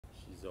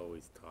she's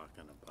always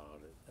talking about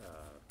it.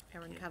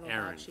 Erin yeah,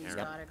 Cavallacci's Erin,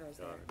 daughter goes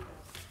there.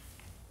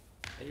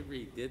 They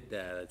redid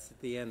that, it's at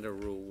the end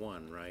of Route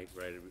 1, right?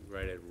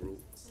 Right at Route,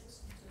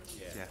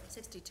 yeah.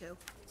 62.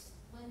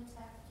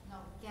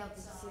 Gail, did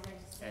you see what I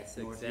just said? That's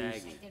Zigzaggy.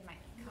 I did my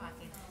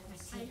coffee. My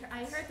tea.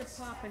 I heard the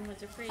pop and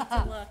was afraid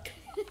to look.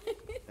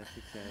 That's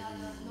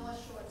exactly. North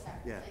Shore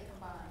Tech, Yeah. they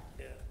combine.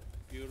 Yeah,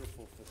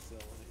 beautiful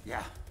facility.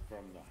 Yeah.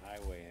 From the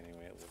highway,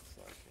 anyway, it looks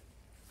like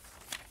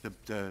it.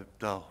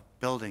 The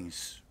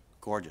building's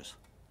gorgeous.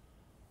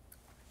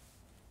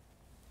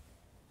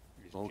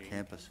 Is Old Jane-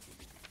 campus.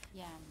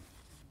 Yeah.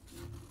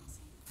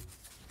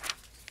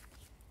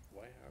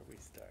 Why are we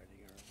starting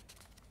early?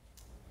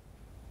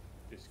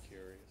 Just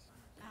curious.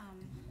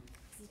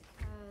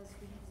 Because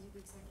we had to do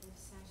executive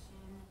session.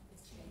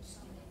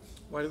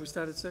 Why did we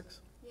start at 6?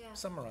 Yeah.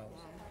 Summer hours.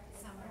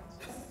 Summer.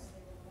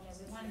 Yeah,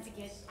 we wanted to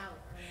get out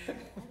earlier.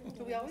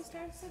 Do we always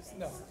start at 6?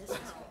 No. But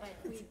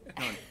we,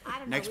 I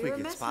don't know, Next we week were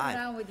it's messing 5.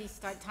 around with these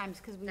start times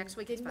because we Next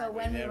week it's didn't know 5.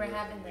 when we were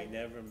having We the.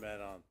 never met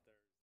on Thursday.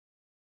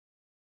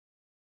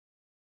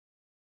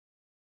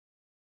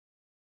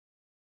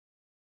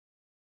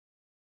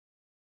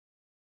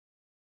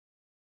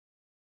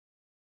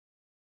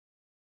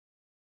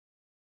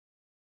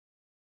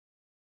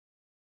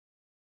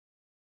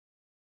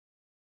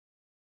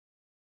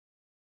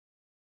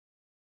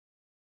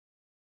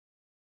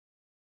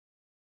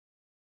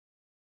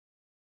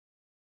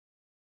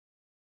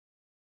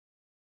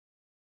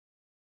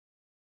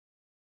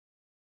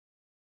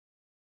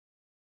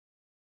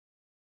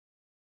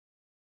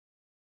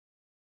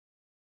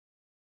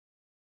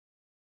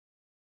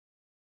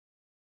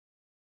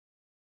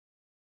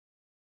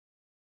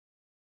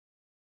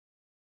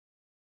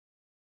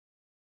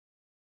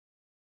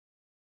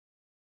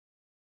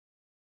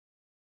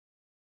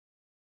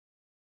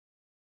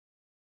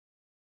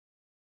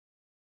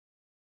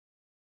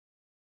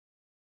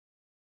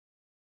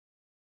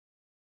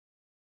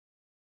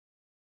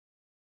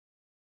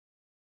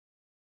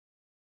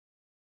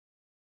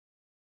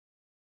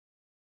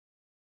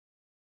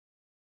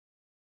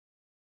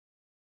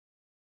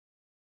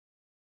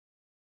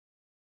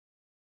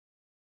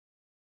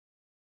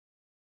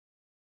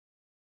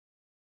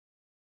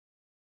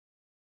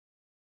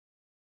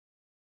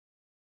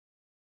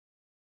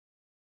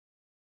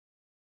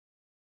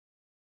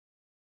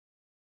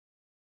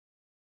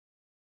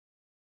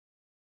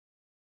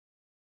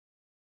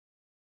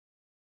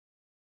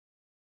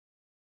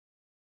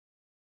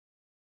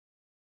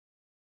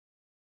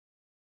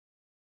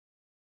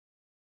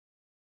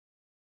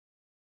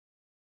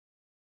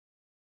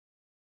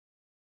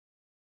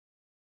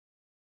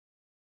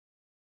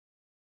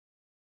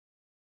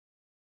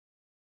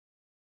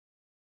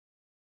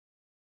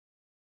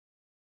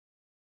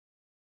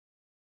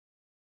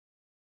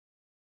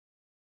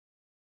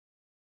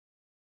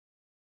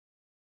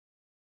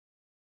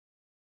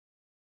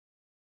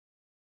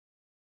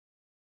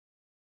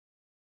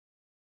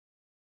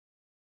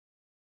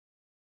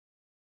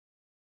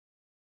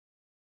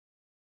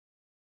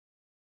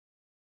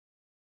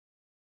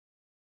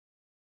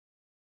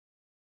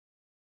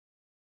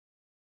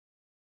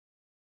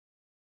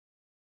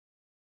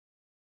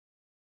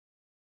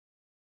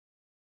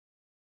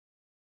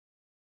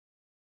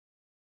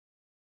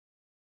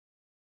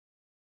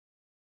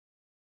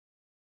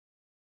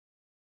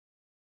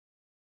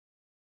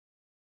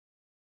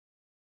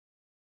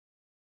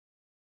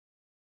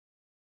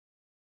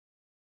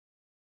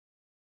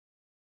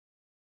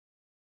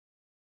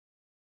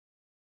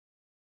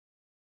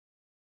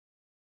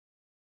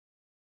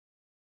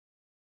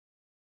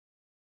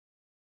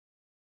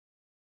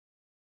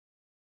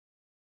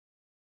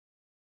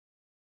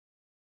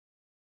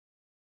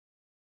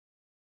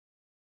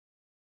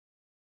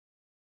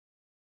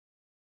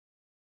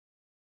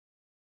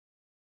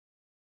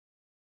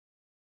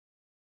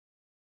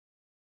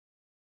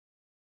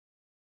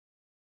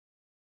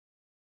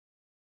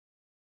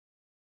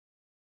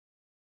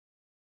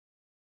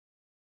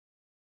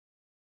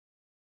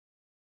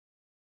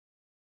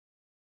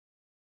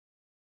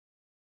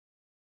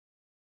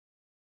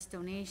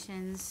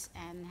 Donations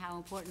and how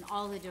important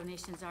all the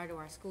donations are to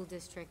our school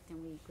district,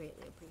 and we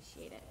greatly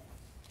appreciate it.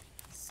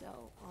 So,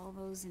 all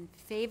those in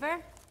favor?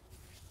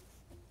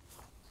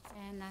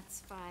 And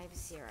that's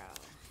 5-0.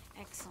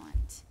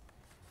 Excellent.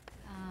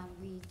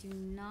 We do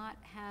not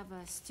have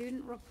a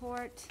student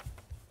report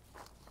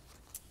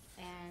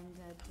and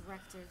a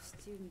Director of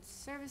Student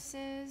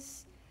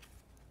Services,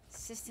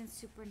 Assistant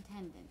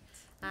Superintendent.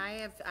 I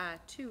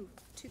have two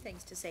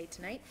things to say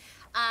tonight.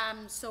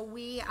 So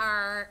we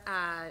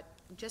are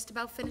just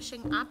about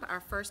finishing up our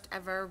first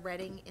ever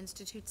Reading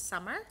Institute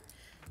Summer.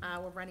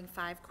 We're running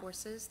 5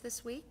 courses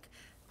this week,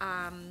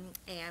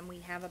 and we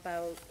have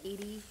about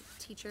 80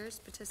 teachers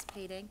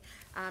participating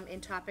in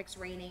topics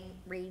ranging,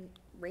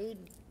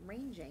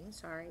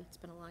 sorry, it's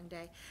been a long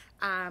day,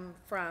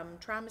 from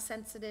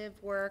trauma-sensitive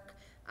work,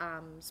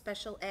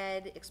 special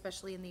ed,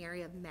 especially in the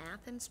area of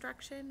math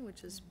instruction,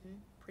 which is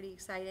pretty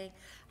exciting.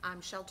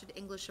 Sheltered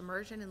English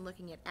immersion and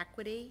looking at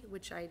equity,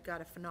 which I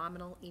got a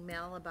phenomenal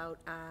email about,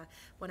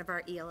 one of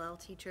our ELL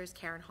teachers,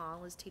 Karen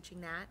Hall, is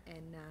teaching that,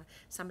 and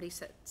somebody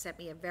sent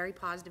me a very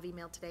positive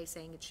email today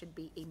saying it should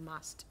be a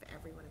must for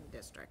everyone in the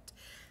district.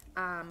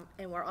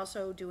 And we're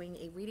also doing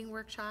a reading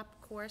workshop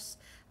course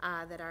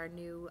that our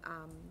new,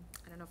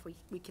 I don't know if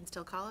we can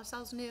still call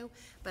ourselves new,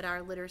 but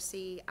our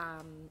literacy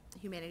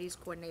humanities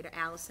coordinator,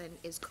 Allison,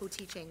 is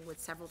co-teaching with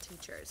several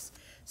teachers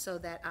so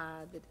that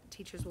the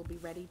teachers will be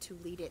ready to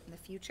lead it in the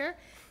future.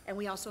 And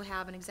we also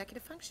have an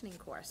executive functioning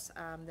course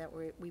that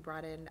we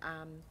brought in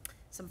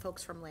some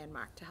folks from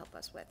Landmark to help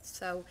us with.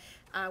 So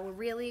we're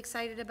really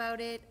excited about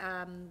it.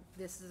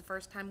 This is the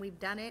first time we've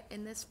done it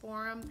in this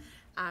forum,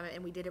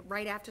 and we did it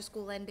right after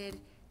school ended,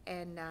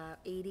 and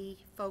 80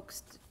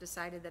 folks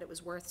decided that it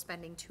was worth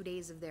spending 2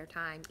 days of their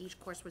time. Each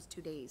course was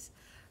 2 days.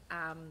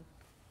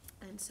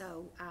 And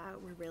so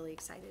we're really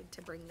excited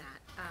to bring that.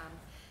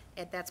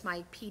 And that's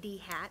my PD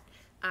hat.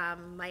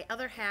 My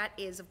other hat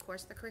is, of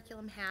course, the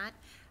curriculum hat.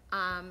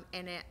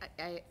 And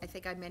I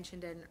think I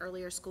mentioned in an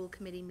earlier school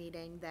committee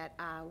meeting that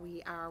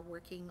we are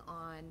working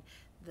on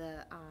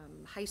the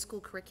high school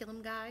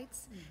curriculum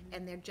guides,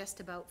 and they're just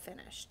about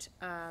finished.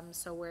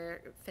 So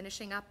we're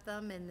finishing up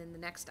them, and then the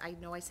next, I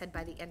know I said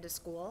by the end of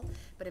school,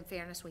 but in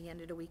fairness, we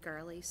ended a week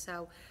early.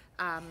 So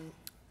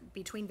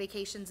between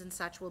vacations and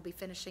such, we'll be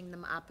finishing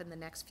them up in the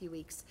next few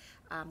weeks.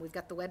 We've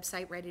got the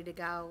website ready to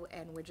go,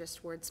 and we're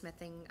just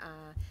wordsmithing,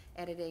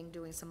 editing,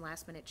 doing some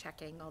last minute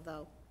checking,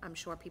 although I'm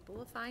sure people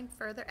will find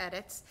further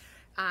edits.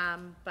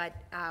 But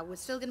we're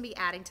still gonna be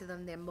adding to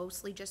them. They're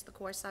mostly just the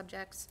core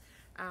subjects.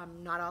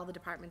 Not all the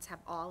departments have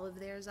all of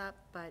theirs up,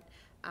 but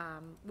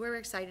we're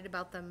excited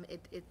about them.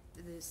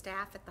 The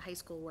staff at the high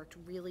school worked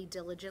really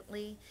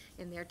diligently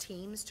in their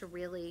teams to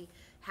really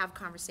have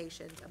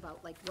conversations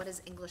about, like, what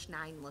does English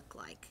 9 look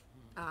like?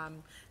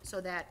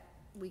 So that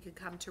we could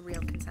come to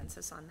real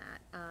consensus on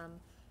that.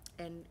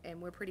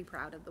 And we're pretty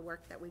proud of the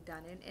work that we've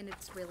done, and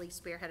it's really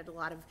spearheaded a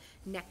lot of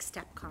next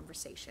step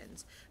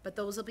conversations. But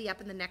those will be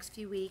up in the next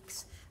few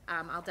weeks.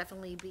 I'll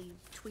definitely be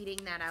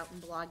tweeting that out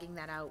and blogging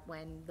that out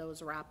when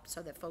those are up,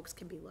 so that folks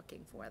can be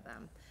looking for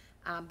them.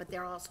 But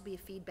there'll also be a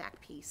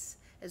feedback piece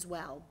as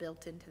well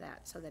built into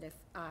that, so that if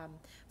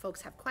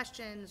folks have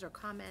questions or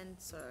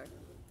comments or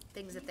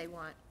things that they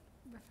want.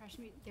 Refresh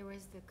me, there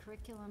was the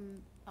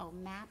curriculum,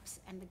 maps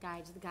and the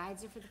guides. The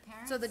guides are for the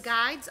parents? So the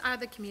guides are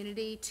the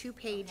community, 2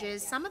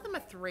 pages. Some of them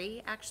are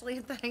 3, actually,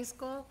 at the high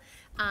school.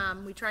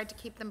 We tried to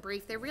keep them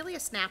brief. They're really a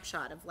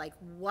snapshot of, like,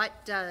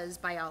 what does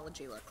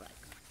biology look like?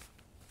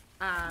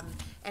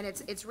 And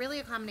it's really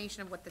a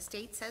combination of what the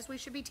state says we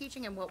should be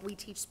teaching and what we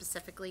teach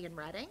specifically in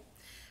Reading.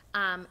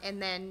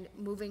 And then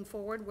moving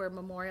forward, we're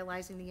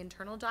memorializing the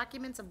internal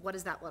documents of what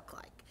does that look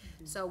like.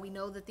 So we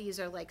know that these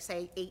are, like,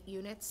 say, 8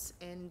 units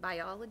in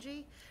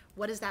biology.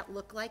 What does that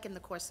look like in the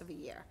course of a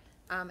year?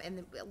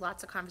 And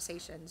lots of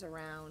conversations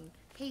around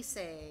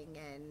pacing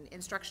and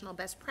instructional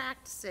best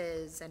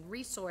practices and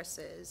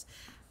resources,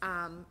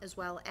 as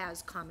well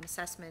as common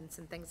assessments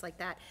and things like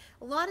that.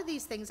 A lot of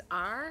these things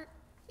are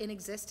in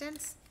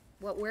existence.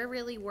 What we're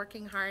really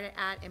working hard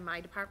at in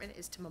my department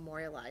is to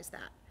memorialize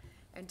that,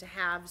 and to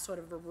have sort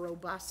of a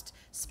robust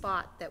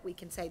spot that we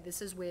can say,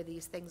 this is where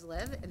these things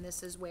live, and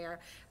this is where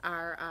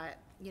our,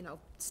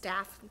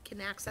 staff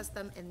can access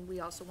them, and we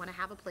also want to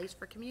have a place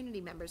for community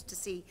members to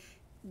see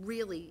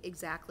really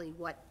exactly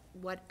what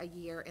a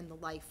year in the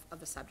life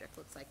of a subject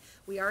looks like.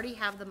 We already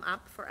have them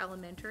up for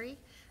elementary,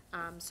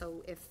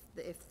 so if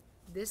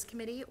this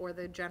committee or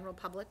the general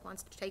public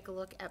wants to take a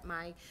look at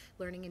my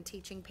learning and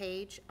teaching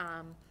page,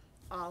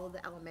 all of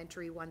the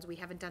elementary ones. We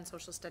haven't done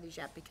social studies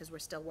yet because we're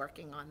still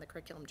working on the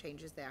curriculum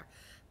changes there.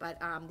 But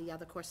the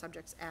other core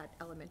subjects at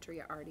elementary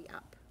are already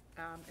up.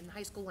 And the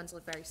high school ones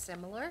look very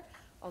similar,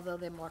 although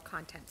they're more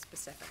content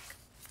specific.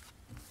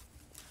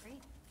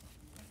 Great.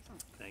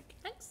 Excellent. Thank you.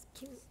 Thanks.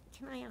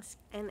 Can I ask,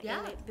 and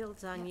Yeah. it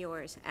builds on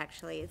yours,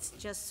 actually, it's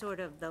just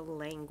sort of the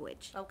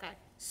language. Okay.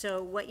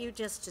 So what you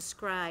just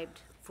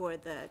described for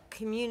the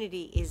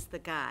community is the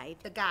guide,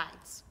 The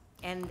guides.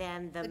 and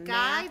then the The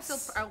maps.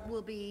 guides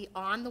will be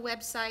on the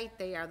website.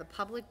 They are the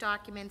public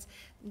documents.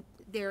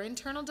 They're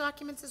internal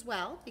documents as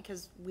well,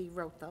 because we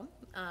wrote them,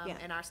 Yeah.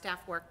 and our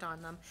staff worked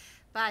on them.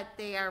 But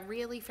they are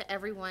really for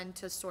everyone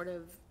to sort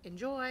of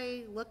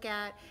enjoy, look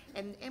at,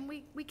 and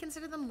we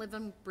consider them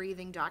living,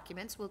 breathing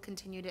documents. We'll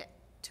continue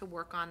to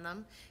work on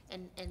them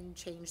and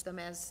change them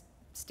as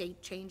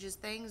state changes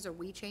things or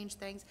we change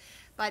things.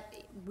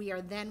 But we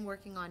are then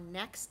working on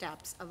next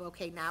steps of,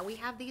 okay, now we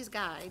have these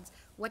guides,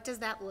 what does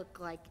that look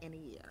like in a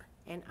year?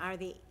 And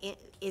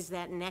is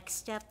that next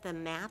step the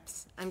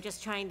maps? I'm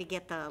just trying to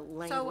get the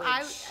language. So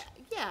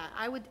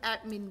I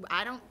mean,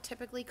 I don't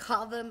typically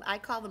call them, I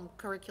call them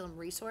curriculum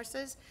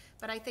resources,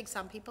 but I think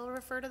some people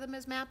refer to them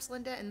as maps,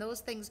 Linda, and those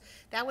things,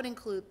 that would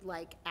include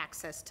like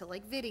access to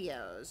like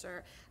videos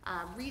or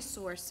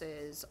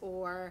resources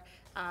or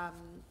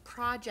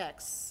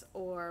projects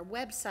or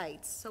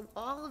websites. So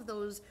all of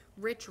those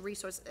rich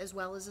resources, as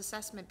well as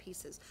assessment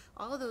pieces,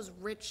 all of those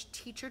rich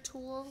teacher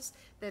tools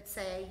that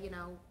say, you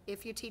know,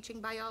 if you're teaching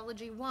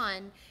biology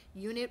 1,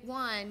 unit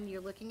 1,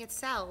 you're looking at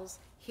cells,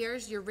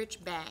 here's your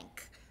rich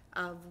bank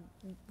of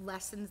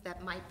lessons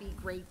that might be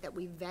great, that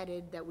we've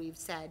vetted, that we've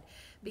said.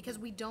 Because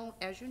we don't,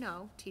 as you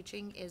know,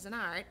 teaching is an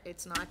art.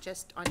 It's not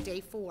just on day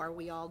 4,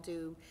 we all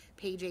do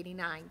page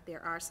 89.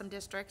 There are some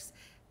districts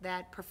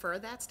that prefer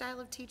that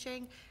style of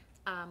teaching.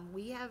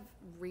 We have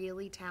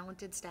really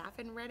talented staff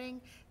in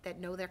Reading that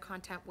know their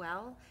content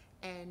well,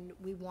 and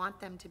we want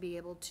them to be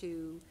able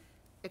to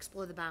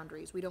explore the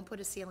boundaries. We don't put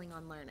a ceiling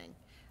on learning.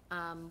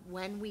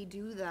 When we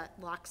do the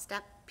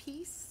lockstep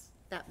piece,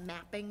 that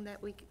mapping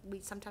that we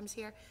sometimes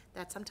hear,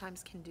 that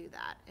sometimes can do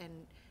that, and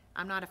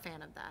I'm not a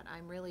fan of that.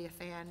 I'm really a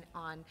fan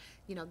on,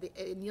 you know,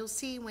 and you'll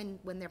see when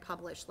they're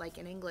published, like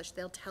in English,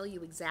 they'll tell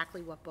you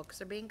exactly what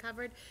books are being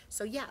covered.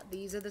 So yeah,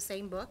 these are the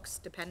same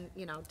books,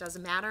 you know,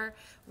 doesn't matter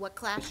what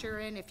class you're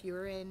in. If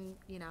you're in,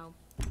 you know,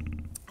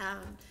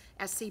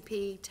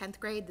 SCP 10th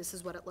grade, this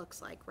is what it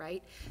looks like,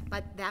 right?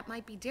 But that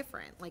might be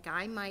different. Like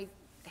I might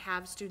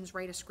have students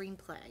write a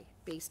screenplay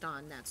based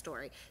on that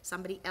story.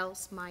 Somebody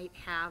else might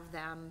have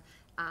them,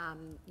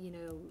 you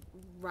know,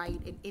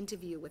 write an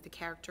interview with the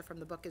character from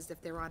the book as if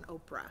they're on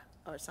Oprah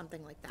or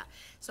something like that.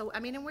 So,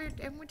 I mean, and we're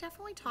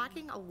definitely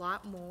talking a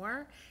lot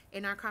more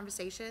in our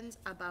conversations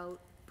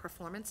about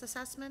performance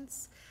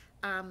assessments,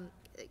 and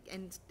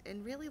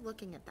really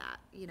looking at that,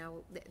 you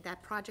know,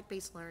 that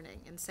project-based learning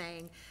and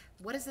saying,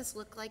 what does this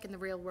look like in the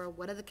real world?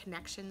 What are the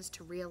connections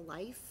to real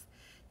life?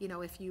 You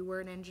know, if you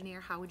were an engineer,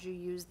 how would you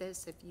use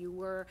this? If you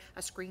were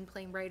a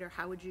screenplay writer,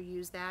 how would you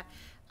use that?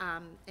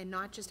 And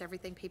not just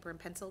everything paper and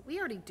pencil. We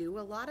already do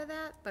a lot of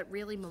that, but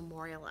really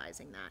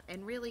memorializing that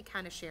and really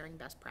kind of sharing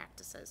best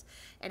practices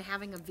and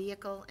having a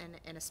vehicle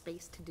and a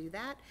space to do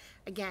that.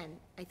 Again,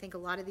 I think a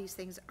lot of these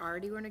things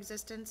already were in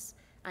existence.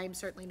 I am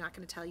certainly not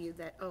going to tell you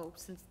that, oh,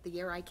 since the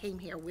year I came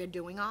here, we're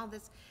doing all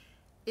this.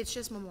 It's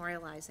just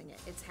memorializing it.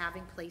 It's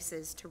having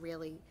places to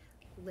really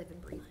live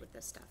and breathe with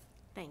this stuff.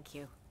 Thank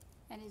you.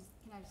 And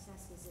can I just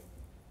ask, is it,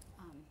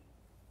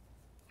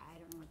 I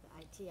don't know what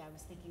the IT, I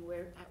was thinking,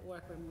 we're at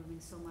work, we're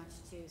moving so much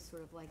to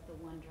sort of like the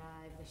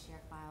OneDrive, the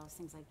share files,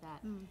 things like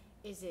that.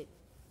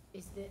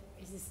 Is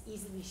this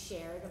easily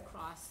shared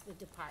across the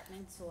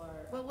departments or?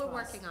 Well, we're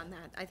across- working on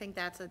that. I think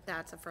that's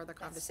a further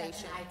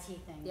conversation. That's an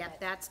IT thing. Yeah, but-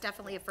 that's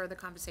definitely a further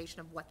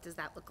conversation of what does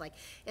that look like.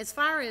 As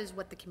far as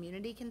what the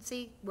community can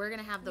see, we're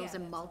gonna have those Yeah,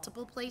 in that's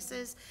multiple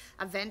places.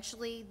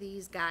 Eventually,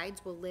 these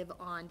guides will live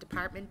on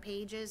department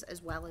pages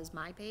as well as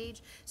my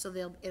page, so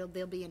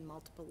they'll be in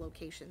multiple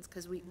locations,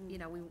 because we, you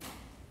know,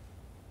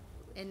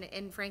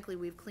 and frankly,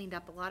 we've cleaned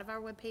up a lot of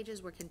our web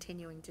pages. We're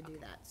continuing to do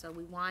that. So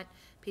we want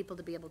people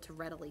to be able to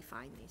readily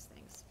find these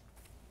things.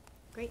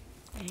 Great,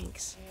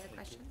 thanks. Any other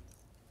questions?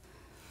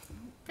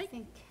 I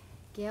think,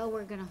 Gail,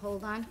 we're gonna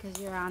hold on because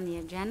you're on the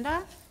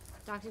agenda.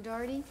 Dr.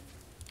 Doherty?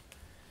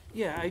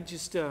 Yeah, I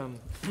just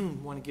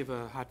want to give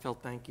a heartfelt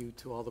thank you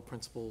to all the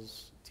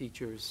principals,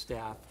 teachers,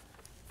 staff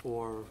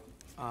for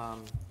a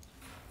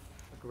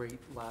great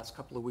last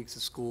couple of weeks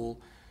of school.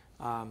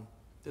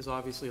 There's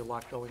obviously a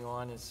lot going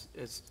on as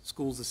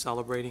schools are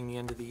celebrating the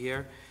end of the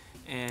year,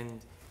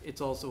 and it's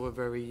also a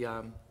very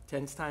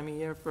tense time of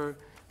year for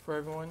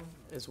everyone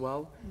as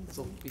well.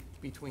 So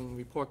between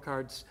report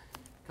cards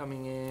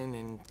coming in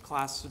and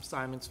class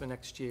assignments for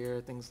next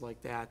year, things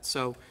like that.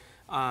 So,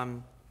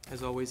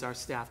 as always, our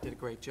staff did a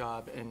great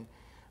job, and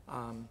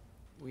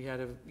we had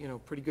a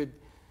pretty good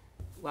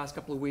last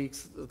couple of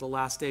weeks. The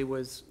last day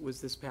was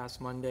this past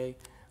Monday.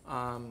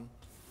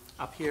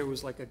 Up here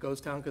was like a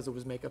ghost town because it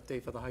was makeup day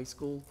for the high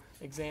school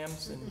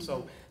exams, and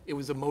so it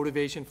was a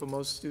motivation for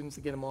most students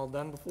to get them all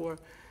done before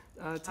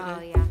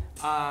today. Oh,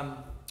 yeah.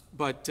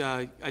 But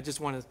I just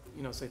want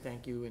to, say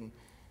thank you, and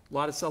a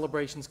lot of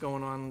celebrations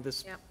going on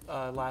this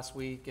last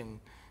week, and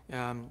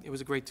it was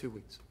a great 2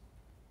 weeks.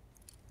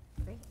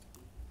 Great.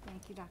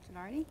 Thank you, Dr.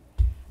 Doherty.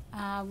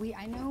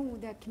 I know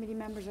that committee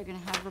members are going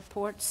to have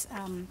reports.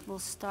 We'll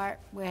start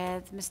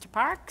with Mr.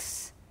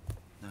 Parks.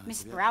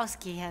 Ms.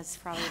 Borowski has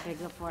probably a big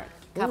report.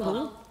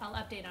 Couple. I'll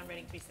update on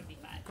Reading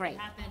 375. Great. It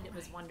happened, it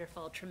was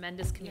wonderful,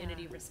 tremendous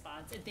community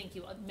response, and thank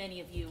you,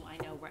 many of you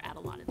I know were at a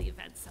lot of the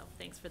events, so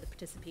thanks for the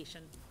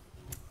participation.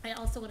 I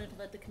also wanted to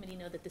let the committee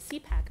know that the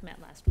CPAC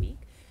met last week.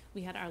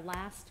 We had our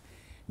last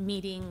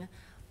meeting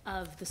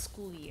of the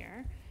school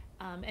year,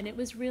 and it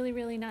was really,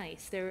 really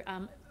nice. There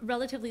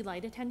relatively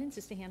light attendance,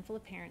 just a handful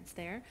of parents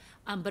there,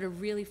 but a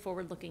really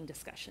forward-looking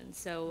discussion.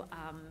 So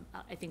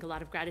I think a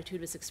lot of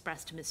gratitude was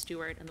expressed to Ms.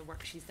 Stewart and the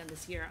work she's done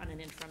this year on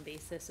an interim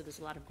basis. So there's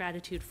a lot of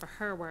gratitude for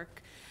her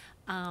work,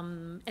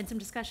 and some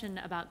discussion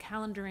about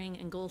calendaring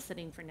and goal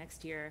setting for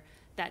next year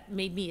that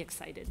made me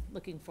excited,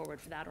 looking forward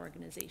for that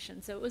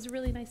organization. So it was a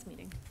really nice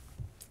meeting.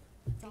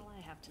 That's all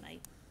I have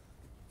tonight.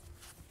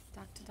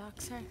 Dr.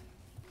 Doxer?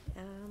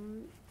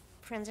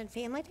 Friends and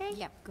Family Day?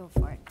 Yep, go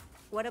for it.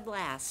 What a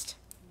blast.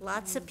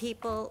 Lots of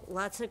people,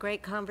 lots of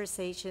great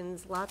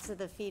conversations, lots of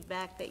the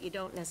feedback that you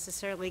don't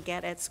necessarily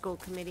get at school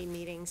committee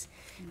meetings,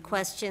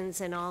 questions,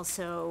 and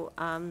also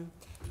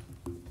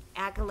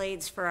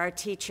accolades for our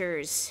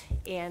teachers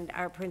and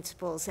our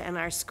principals and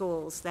our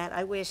schools that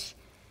I wish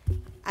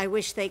I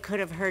wish they could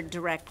have heard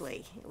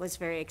directly. It was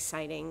very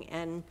exciting.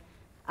 And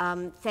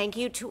thank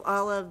you to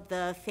all of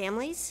the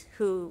families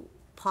who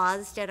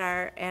paused at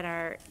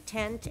our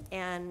tent,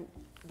 and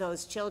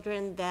those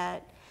children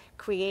that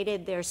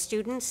created their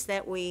students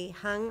that we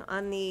hung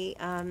on the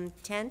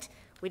tent.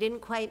 We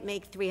didn't quite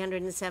make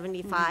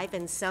 375,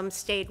 and some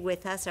stayed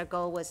with us. Our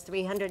goal was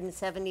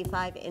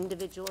 375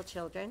 individual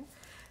children.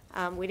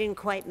 We didn't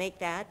quite make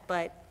that,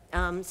 but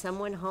some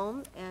went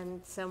home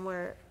and some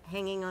were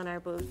hanging on our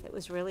booth. It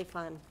was really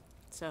fun.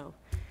 So,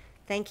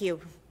 thank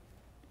you.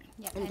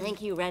 Yeah, And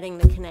thank you, Reading.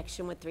 The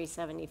connection with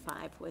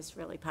 375 was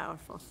really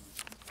powerful.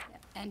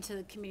 and to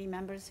the committee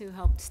members who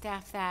helped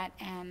staff that.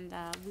 And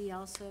we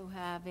also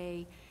have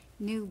a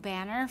new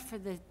banner for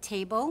the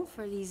table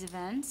for these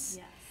events.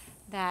 Yes.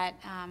 That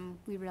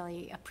we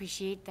really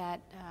appreciate.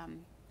 That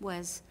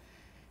was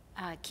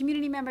a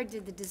community member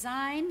did the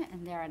design,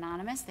 and they're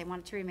anonymous. They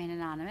want it to remain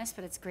anonymous,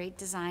 but it's great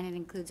design. It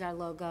includes our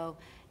logo,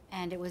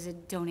 and it was a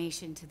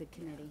donation to the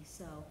committee.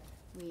 So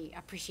we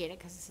appreciate it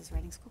because this is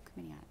Reading School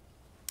Committee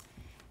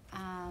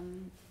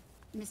on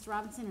it. Mr.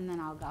 Robinson, and then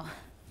I'll go.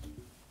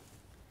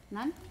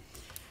 None?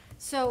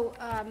 So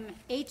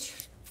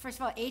first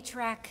of all,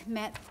 HRAC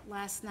met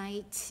last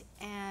night,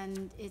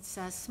 and it's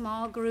a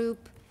small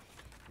group.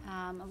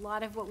 A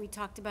lot of what we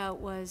talked about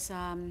was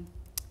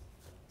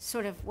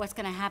sort of what's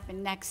going to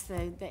happen next.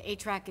 The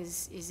HRAC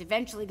is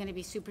eventually going to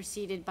be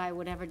superseded by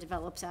whatever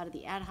develops out of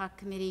the ad hoc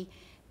committee.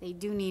 They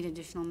do need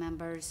additional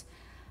members.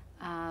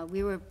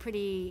 We were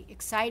pretty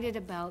excited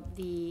about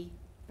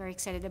very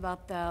excited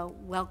about the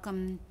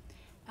welcome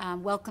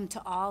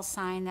to all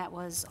sign that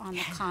was on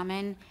the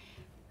common.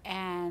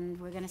 And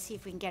we're going to see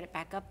if we can get it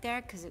back up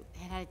there, because it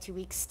had a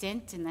 2-week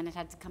stint and then it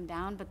had to come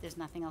down, but there's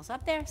nothing else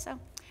up there. So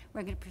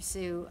we're going to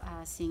pursue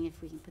seeing if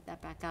we can put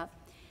that back up.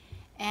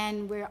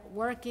 And we're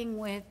working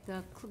with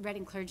the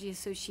Reading Clergy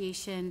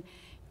Association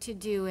to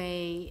do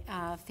a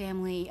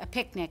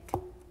picnic.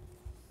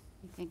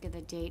 You think of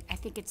the date. I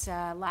think it's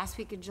last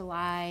week of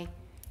July,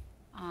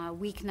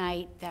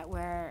 weeknight, that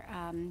we're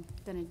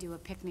going to do a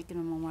picnic in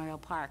a Memorial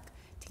Park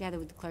together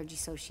with the Clergy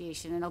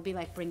Association. And it'll be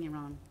like bring your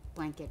own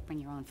blanket, bring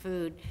your own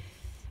food,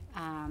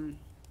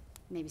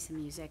 maybe some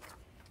music.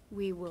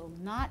 We will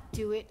not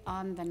do it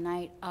on the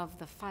night of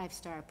the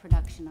 5-star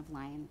production of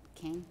Lion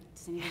King.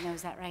 Does anybody know,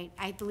 is that right?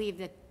 I believe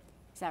that,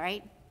 is that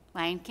right?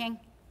 Lion King?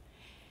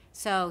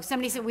 So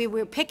somebody said, we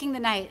were picking the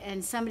night,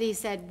 and somebody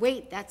said,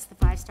 wait, that's the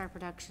 5-star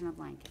production of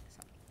Lion King.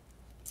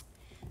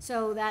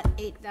 So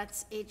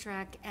that's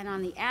HRAC. And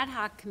on the ad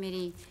hoc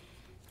committee,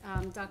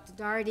 Dr.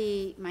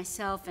 Daugherty,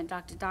 myself, and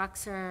Dr.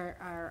 Doxer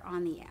are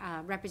on the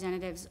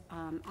representatives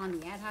on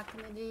the ad hoc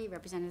committee,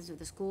 representatives of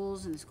the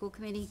schools and the school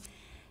committee.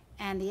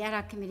 And the ad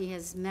hoc committee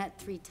has met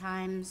 3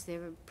 times. They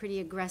have a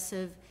pretty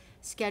aggressive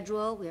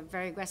schedule. We have a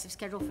very aggressive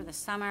schedule for the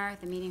summer.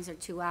 The meetings are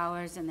 2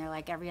 hours, and they're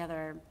like every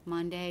other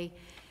Monday.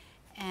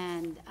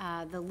 And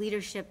the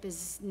leadership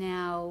is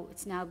now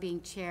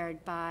being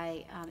chaired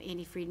by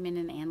Andy Friedman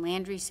and Ann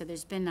Landry. So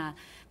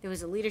there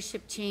was a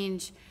leadership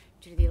change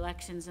due to the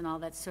elections and all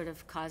that sort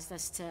of caused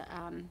us to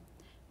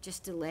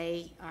just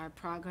delay our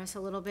progress a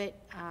little bit.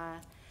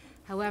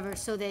 However,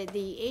 so the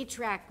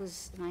HRAC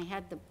was, and I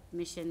had the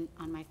mission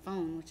on my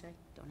phone, which I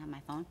don't have my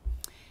phone,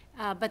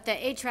 but the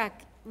HRAC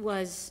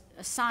was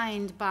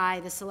assigned by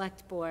the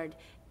select board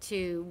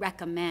to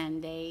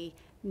recommend a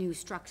new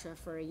structure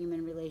for a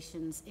human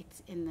relations.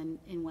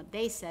 In what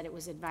they said, it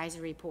was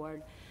advisory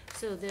board.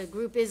 So the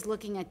group is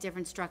looking at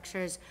different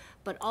structures,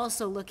 but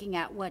also looking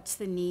at what's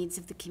the needs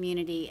of the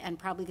community, and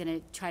probably going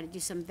to try to do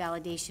some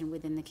validation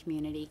within the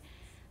community.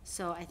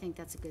 So I think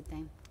that's a good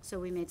thing. So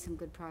we made some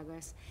good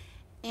progress.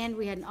 And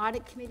we had an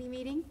audit committee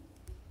meeting,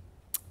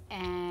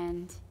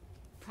 and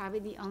probably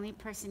the only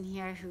person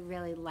here who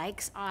really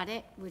likes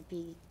audit would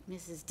be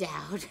Mrs.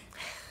 Dowd.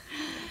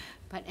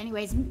 But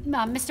anyways,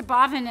 Mr.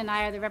 Boivin and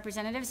I are the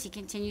representatives. He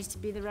continues to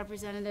be the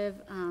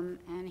representative,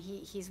 and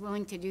he's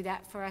willing to do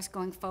that for us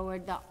going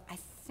forward. I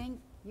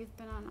think you've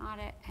been on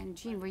audit, and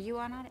Jean, were you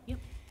on audit? Yep.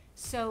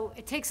 So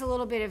it takes a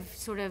little bit of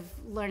sort of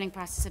learning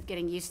process of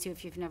getting used to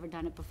if you've never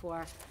done it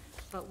before.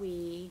 But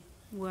we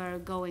were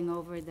going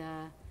over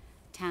the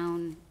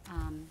town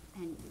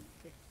and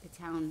the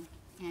town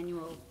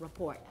annual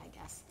report, I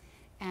guess.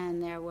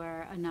 And there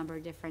were a number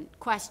of different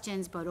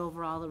questions, but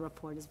overall the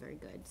report is very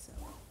good. So.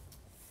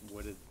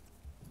 What did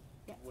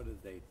Yeah.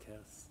 they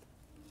test?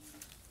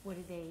 What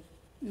did they,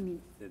 you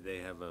mean? Did they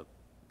have a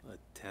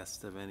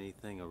test of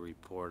anything, a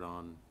report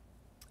on?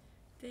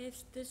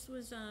 This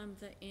was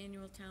the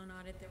annual town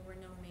audit. There were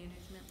no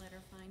management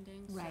letter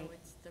findings. Right. So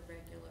it's the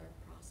regular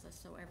process,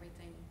 so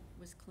everything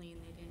was clean.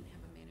 They didn't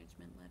have a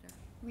management letter.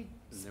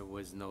 And there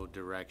was no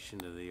direction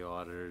to the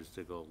auditors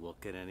to go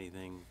look at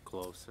anything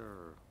closer,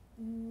 or?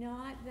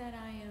 Not that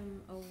I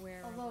am aware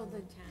of Although on the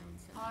the town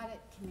side.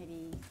 audit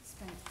committee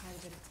spent quite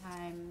a bit of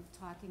time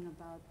talking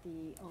about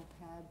the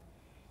OPEB.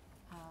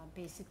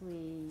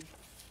 Basically,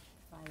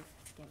 if I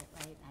get it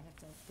right, I'd have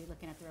to be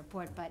looking at the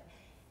report, but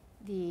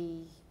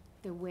the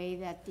way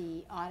that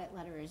the audit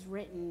letter is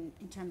written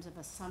in terms of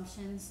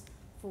assumptions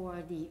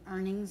for the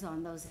earnings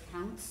on those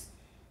accounts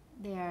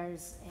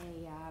there's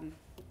a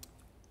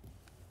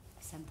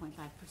 7.5%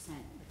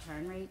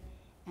 return rate,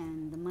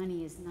 and the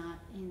money is not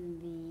in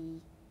the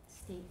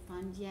state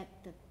fund yet,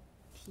 the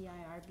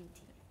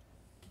PIRBT.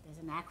 There's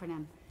an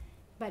acronym,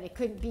 but it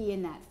couldn't be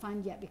in that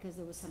fund yet because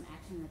there was some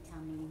action the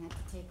town meeting had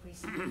to take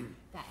recently.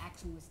 That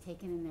action was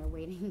taken and they're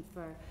waiting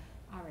for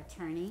our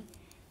attorney.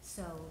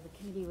 So the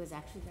committee was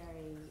actually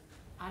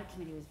audit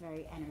committee was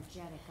very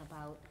energetic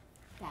about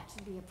that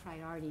should be a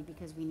priority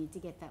because we need to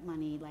get that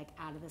money like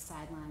out of the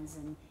sidelines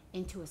and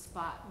into a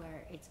spot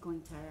where it's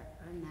going to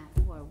earn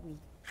that, or we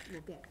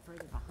will get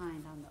further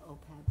behind on the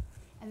OPEB.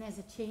 And there's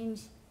a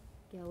change,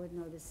 Gail would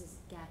know this is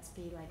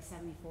Gatsby like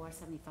 74,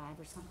 75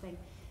 or something.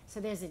 So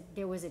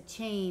there was a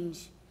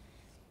change,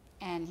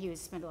 and he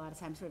spent a lot of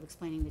time sort of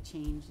explaining the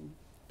change, and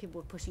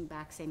people were pushing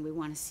back saying we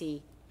want to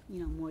see,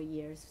 more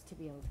years to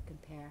be able to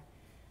compare.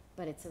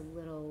 But it's a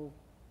little,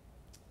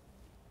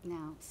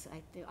 now,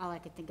 all I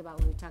could think about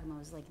when we were talking about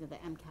was like the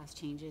MCAS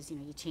changes,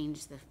 you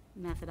change the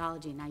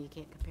methodology, now you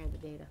can't compare the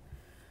data.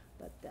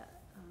 But,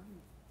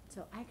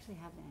 so I actually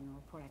have the annual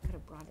report, I could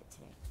have brought it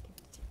today, give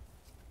it to you.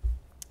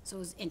 So it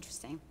was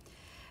interesting.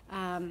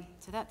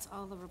 So that's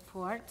all the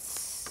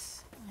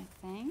reports, I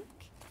think.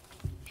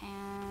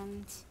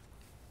 And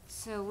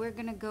so we're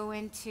gonna go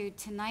into,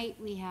 tonight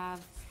we have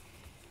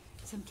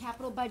some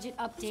capital budget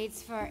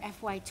updates for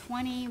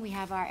FY20. We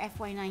have our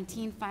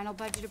FY19 final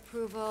budget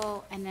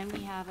approval, and then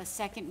we have a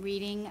second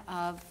reading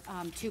of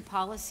 2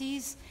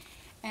 policies.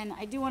 And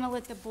I do want to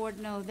let the board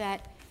know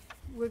that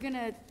we're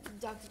gonna,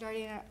 Dr.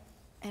 Darty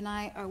and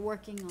I are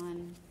working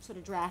on sort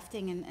of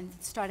drafting and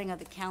starting of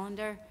the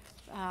calendar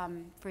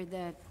for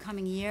the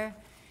coming year.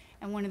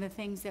 And one of the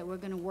things that we're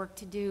gonna work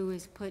to do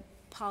is put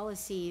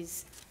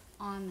policies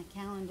on the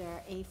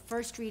calendar, a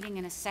first reading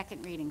and a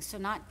second reading. So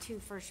not 2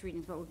 first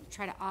readings, but we'll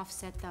try to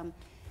offset them.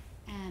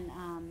 And,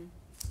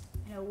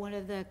 one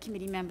of the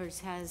committee members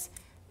has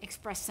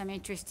expressed some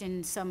interest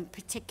in some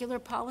particular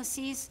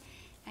policies.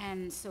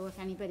 And so if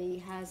anybody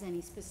has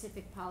any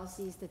specific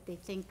policies that they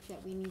think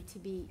that we need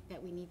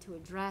to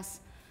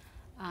address,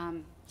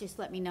 just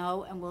let me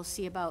know, and we'll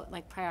see about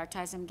like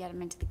prioritize them, get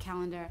them into the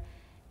calendar.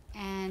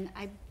 And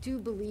I do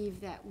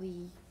believe that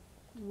we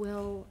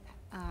will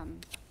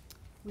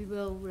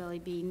really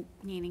be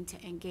needing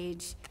to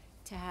engage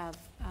to have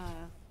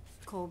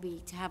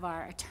Colby, to have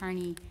our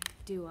attorney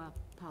do a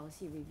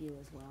policy review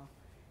as well.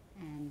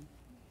 And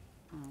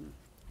I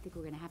think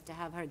we're gonna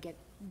have her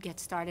get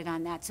started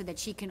on that so that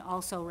she can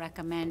also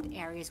recommend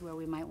areas where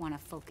we might wanna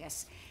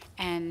focus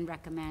and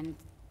recommend,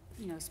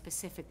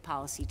 specific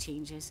policy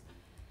changes.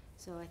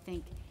 So I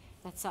think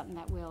that's something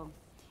that we'll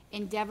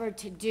endeavor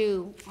to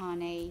do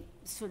on a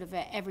sort of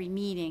every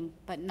meeting,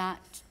 but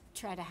not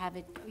try to have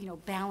it,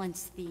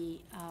 balance the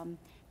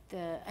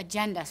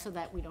agenda so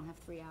that we don't have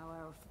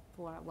 3-hour or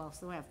 4,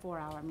 so we have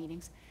 4-hour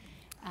meetings.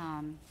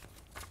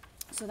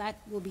 So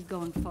that will be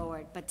going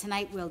forward, but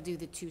tonight we'll do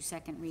the 2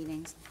 second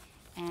readings.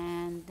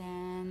 And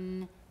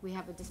then we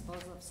have a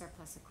disposal of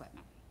surplus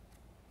equipment.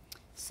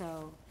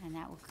 So, and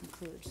that will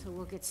conclude. So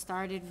we'll get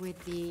started with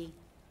the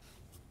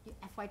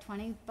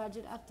FY20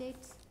 budget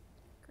updates.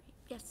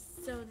 Great. Yes,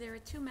 so there are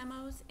 2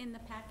 memos in the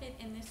packet,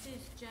 and this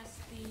is just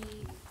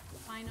the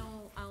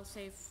final, I'll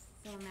say,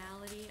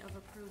 formality of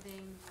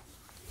approving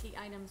the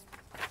items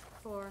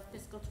for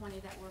fiscal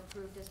 20 that were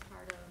approved as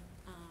part of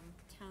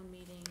town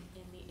meeting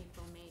in the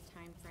April-May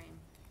timeframe.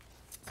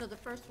 So the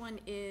first one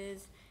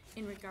is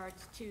in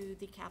regards to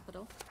the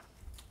capital.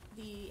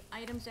 The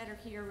items that are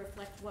here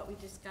reflect what we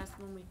discussed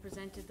when we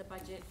presented the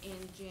budget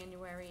in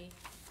January,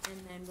 and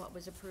then what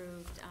was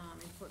approved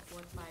and put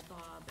forth by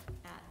Bob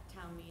at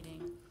town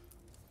meeting.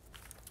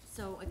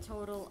 So a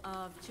total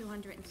of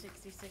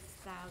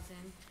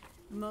 $266,000.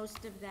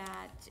 Most of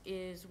that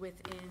is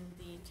within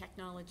the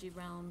technology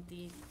realm,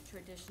 the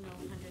traditional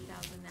 $100,000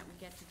 that we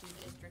get to do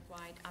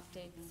district-wide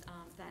updates.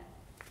 That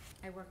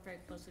I work very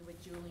closely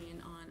with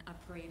Julian on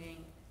upgrading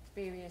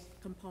various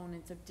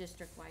components of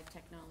district-wide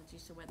technology.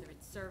 So whether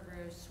it's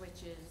servers,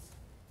 switches,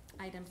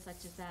 items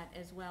such as that,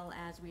 as well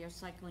as we are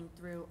cycling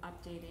through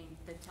updating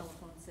the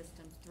telephone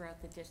systems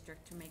throughout the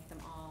district to make them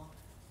all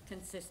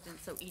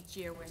consistent. So each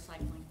year we're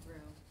cycling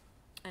through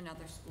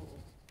another school.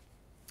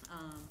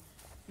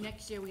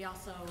 Next year we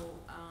also,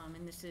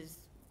 and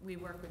we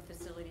work with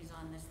facilities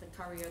on this, the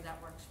courier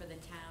that works for the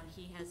town,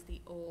 he has the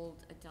old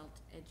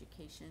adult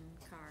education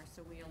car,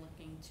 so we are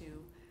looking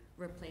to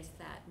replace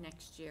that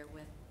next year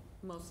with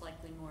most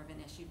likely more of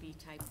an SUV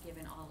type,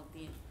 given all of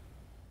the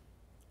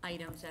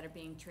items that are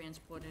being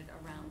transported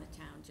around the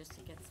town, just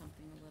to get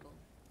something a little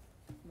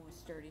more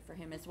sturdy for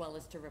him, as well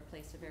as to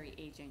replace a very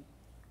aging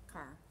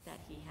car that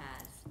he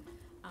has.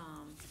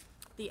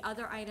 The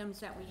other items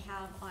that we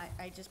have,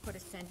 I just put a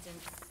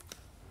sentence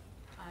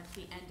at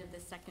the end of the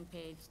second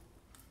page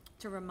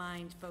to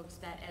remind folks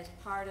that as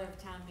part of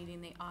town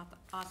meeting, they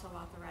also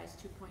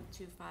authorized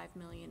 $2.25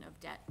 million of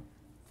debt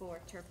for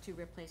Turf 2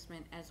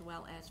 replacement, as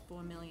well as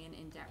 $4 million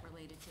in debt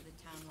related to the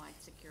townwide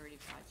security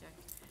project.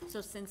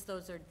 So since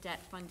those are debt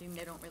funding,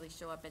 they don't really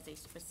show up as a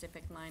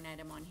specific line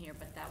item on here,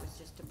 but that was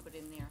just to put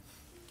in there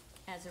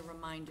as a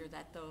reminder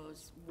that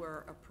those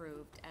were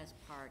approved as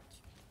part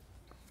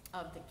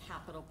of the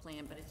capital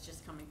plan, but it's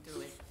just coming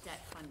through as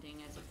debt funding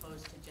as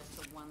opposed to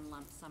just a one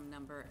lump sum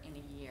number in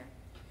a year.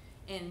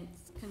 And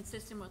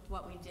consistent with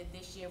what we did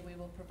this year, we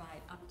will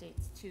provide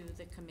updates to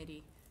the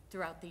committee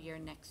throughout the year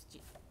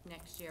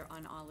next year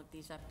on all of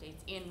these updates.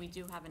 And we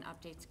do have an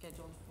update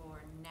scheduled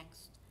for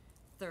next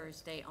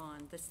Thursday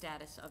on the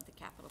status of the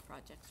capital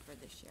projects for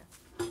this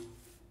year.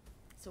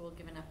 So we'll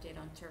give an update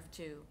on Turf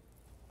 2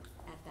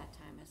 at that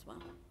time as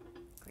well.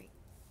 Great.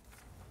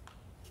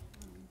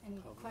 Any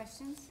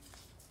questions?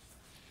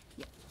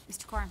 Yeah,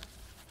 Mr. Corum.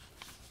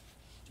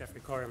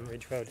 Jeffrey Corum,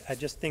 Ridge Road. I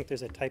just think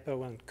there's a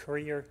typo on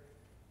courier.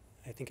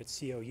 I think it's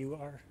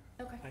C-O-U-R.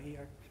 Okay.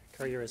 I-E-R.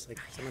 Courier is like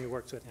someone who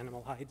works with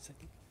animal hides, I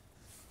think.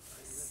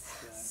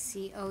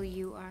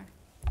 C-O-U-R.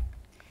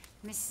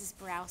 Mrs.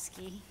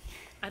 Borowski.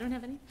 I don't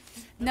have any?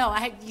 No,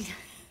 I,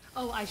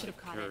 Oh, I should have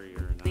caught it.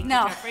 Courier Thank you,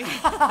 No. Jeffrey.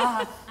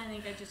 I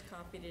think I just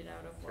copied it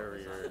out of what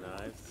was Courier on.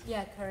 knives.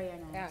 yeah, courier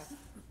knives.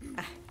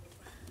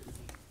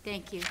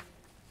 Thank you.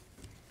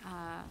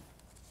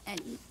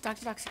 And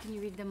Dr. Doxer, can you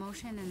read the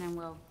motion, and then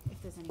we'll,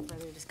 if there's any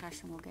further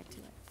discussion, we'll get to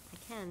it.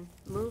 I can.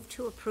 Move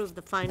to approve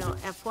the final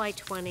FY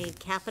 '20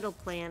 capital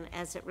plan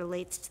as it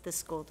relates to the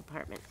school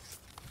department.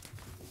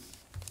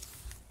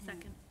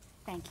 Second.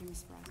 Thank you,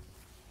 Ms. Borowski.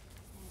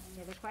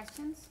 Any other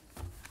questions?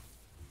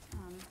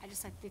 I'd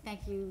just like to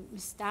thank you,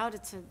 Ms. Dowd.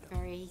 It's a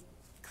very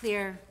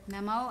clear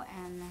memo,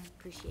 and I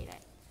appreciate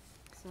it.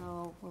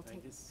 So we'll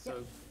take.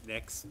 So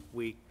next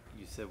week,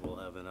 you said we'll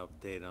have an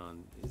update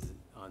on, is it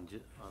on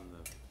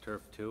the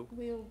Turf 2?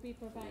 We'll be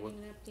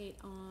providing an update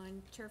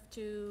on Turf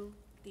 2,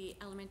 the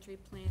elementary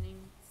planning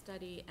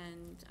study,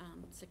 and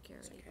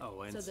security.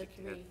 Oh, and So the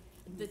security.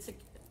 three,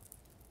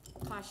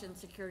 caution,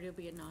 security will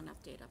be a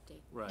non-update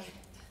update, Right.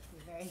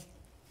 Very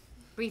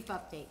brief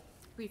update.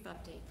 brief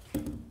update.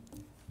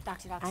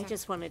 Dr. Doxer? I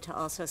just wanted to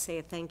also say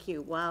a thank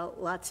you. While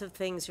lots of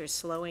things are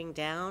slowing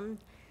down,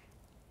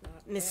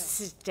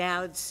 Mrs.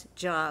 Dowd's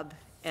job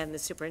and the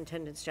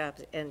superintendent's job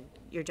and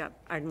your job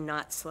are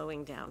not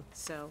slowing down.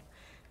 So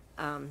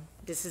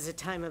this is a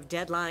time of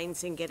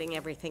deadlines and getting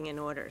everything in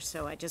order.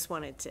 So I just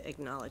wanted to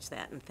acknowledge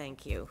that and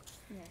thank you.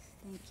 Yes,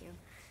 thank you.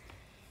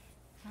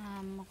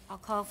 I'll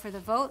call for the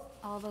vote.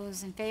 All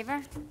those in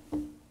favor?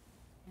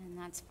 And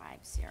that's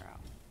 5-0.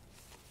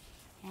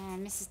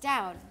 And Mrs.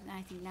 Dowd,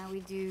 I think now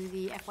we do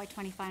the FY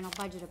 '20 final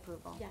budget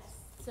approval. Yes,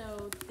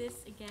 so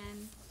this,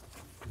 again,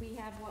 we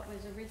have what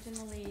was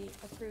originally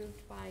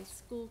approved by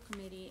school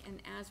committee,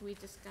 and as we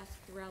discussed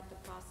throughout the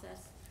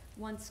process,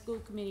 once school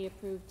committee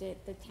approved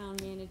it, the town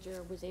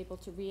manager was able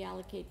to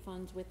reallocate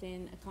funds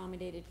within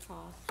accommodated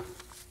costs.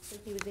 So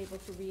he was able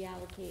to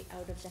reallocate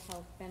out of the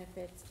health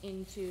benefits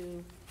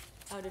into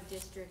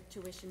out-of-district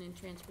tuition and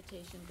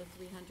transportation, the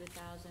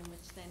 $300,000,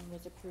 which then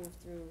was approved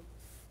through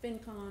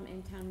FinCom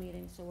and town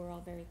meeting, so we're all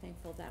very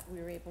thankful that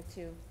we were able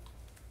to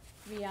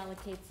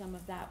reallocate some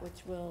of that,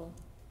 which will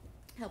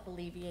help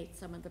alleviate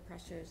some of the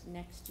pressures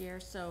next year.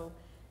 So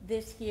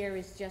this here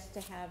is just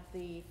to have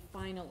the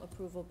final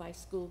approval by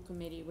school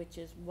committee, which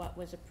is what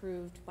was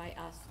approved by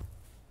us,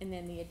 and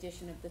then the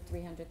addition of the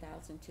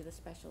 $300,000 to the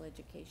special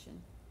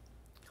education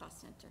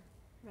cost center.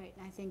 Right,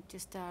 and I think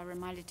just a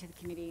reminder to the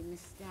committee,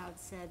 Mrs. Dowd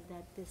said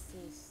that this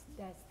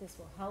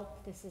will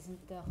help. This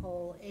isn't the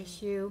whole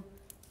issue,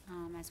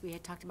 as we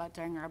had talked about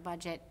during our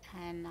budget.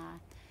 And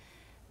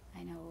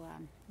I know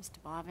Mr.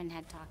 Boivin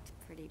had talked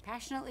pretty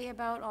passionately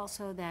about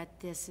also that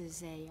this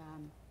is a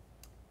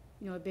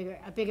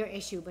bigger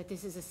issue, but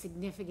this is a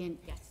significant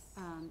Yes.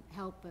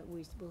 help, but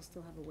we'll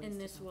still have a ways to go.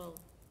 And this will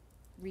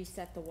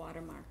reset the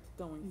watermark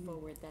going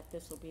forward, that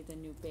this will be the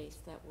new base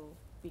that will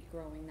be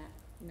growing that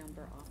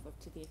number off of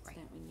to the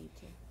extent we need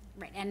to.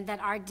 Right, and that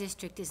our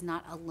district is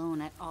not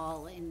alone at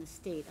all in the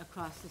state,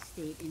 across the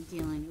state, in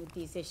dealing with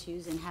these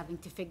issues and having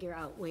to figure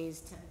out ways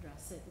to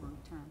address it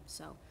long-term,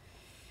 so.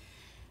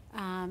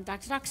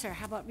 Dr. Doxer,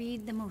 how about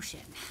read the motion?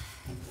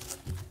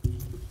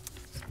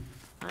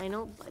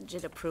 Final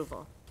budget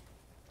approval.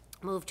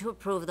 Move to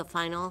approve the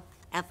final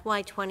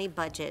FY '20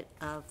 budget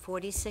of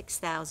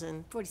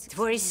 46,000.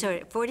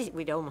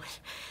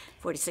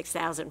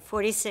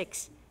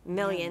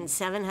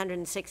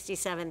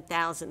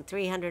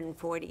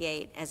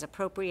 46,767,348 as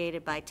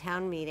appropriated by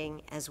town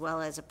meeting, as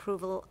well as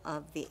approval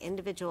of the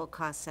individual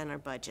cost center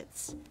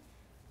budgets.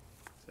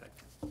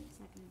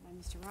 Seconded by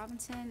Mr.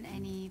 Robinson.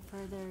 Any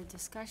further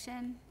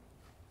discussion?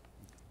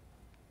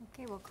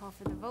 Okay, we'll call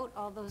for the vote.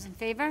 All those in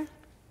favor?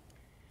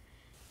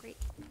 Great,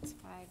 that's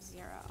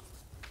 5-0.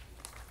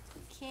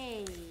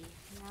 Okay,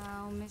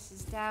 now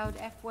Mrs. Dowd,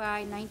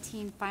 FY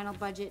 '19 final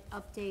budget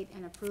update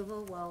and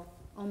approval. Well,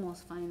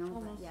 almost final, but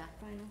Almost yeah,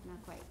 final.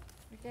 not quite.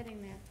 We're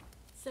getting there.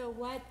 So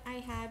what I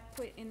had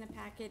put in the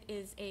packet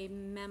is a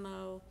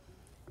memo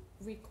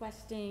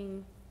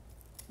requesting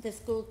the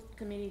school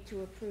committee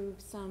to approve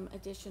some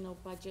additional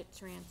budget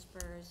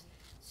transfers.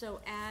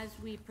 So as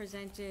we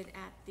presented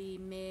at the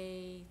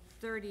May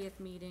 30th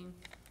meeting,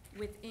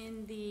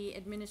 within the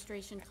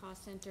administration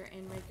cost center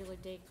and regular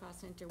day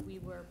cost center, we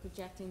were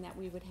projecting that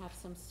we would have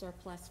some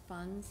surplus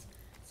funds.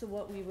 So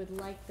what we would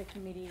like the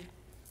committee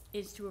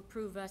is to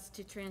approve us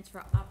to transfer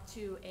up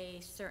to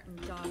a certain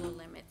dollar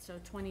limit. So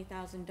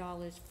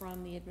 $20,000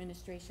 from the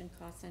administration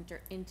cost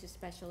center into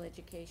special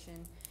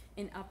education,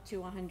 and up to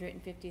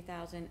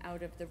 $150,000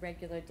 out of the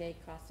regular day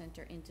cost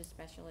center into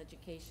special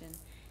education.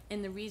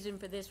 And the reason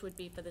for this would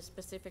be for the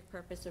specific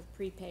purpose of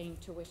prepaying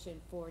tuition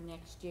for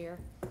next year.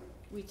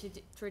 We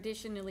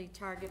traditionally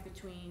target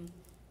between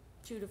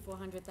 $200,000 to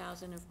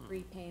 $400,000 of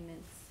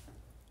prepayments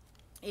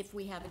if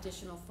we have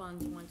additional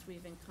funds once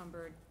we've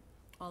encumbered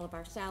all of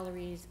our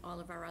salaries,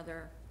 all of our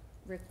other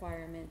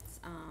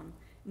requirements.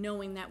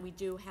 Knowing that we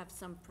do have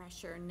some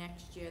pressure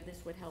next year,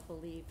 this would help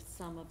alleviate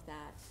some of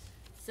that.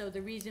 So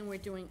the reason we're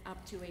doing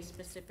up to a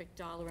specific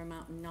dollar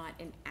amount, not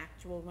an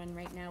actual one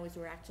right now, is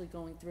we're actually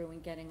going through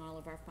and getting all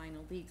of our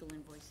final legal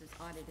invoices,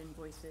 audit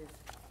invoices,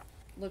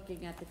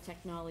 looking at the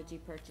technology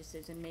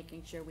purchases and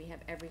making sure we have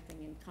everything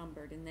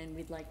encumbered. And then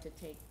we'd like to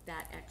take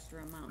that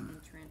extra amount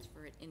and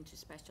transfer it into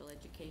special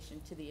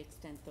education to the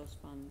extent those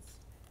funds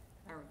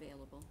are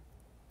available.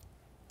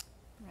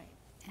 Right,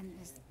 and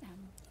this,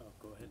 Oh,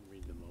 go ahead and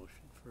read the motion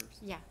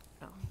first. yeah,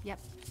 yep,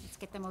 let's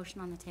get the motion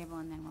on the table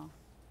and then we'll,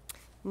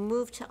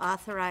 Move to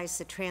authorize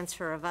the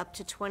transfer of up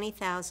to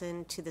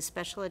 $20,000 to the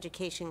Special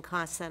Education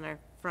Cost Center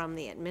from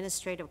the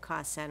Administrative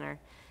Cost Center,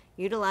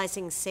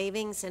 utilizing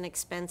savings and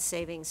expense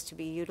savings to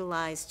be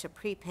utilized to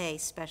prepay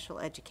special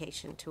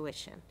education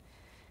tuition.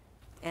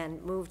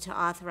 And move to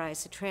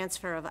authorize the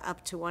transfer of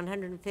up to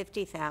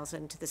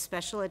 $150,000 to the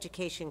Special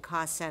Education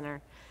Cost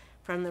Center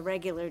from the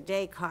regular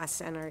day cost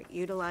center,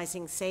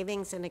 utilizing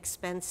savings and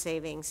expense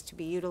savings to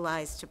be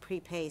utilized to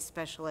prepay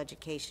special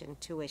education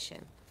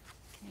tuition.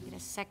 can I get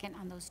a second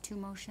on those two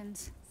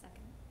motions?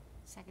 Second.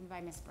 Second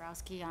by Ms.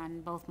 Borowski on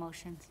both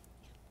motions.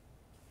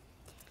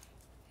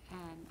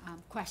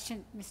 And,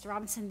 question, Mr.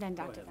 Robinson, then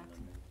Go Dr. ahead, Baxter.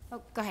 Linda.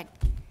 Oh, go ahead.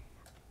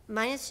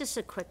 Mine is just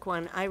a quick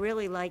one. I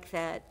really like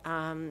that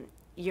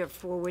you're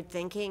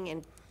forward-thinking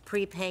and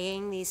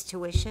prepaying these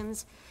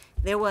tuitions.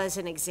 There was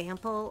an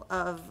example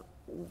of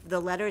the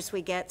letters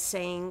we get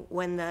saying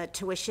when the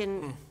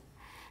tuition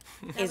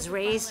is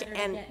raised, That was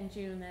a fun letter to and get in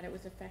June, that it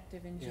was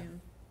effective in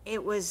June.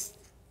 it was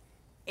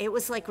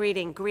like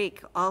reading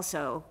Greek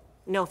also.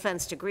 No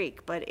offense to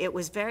Greek, but it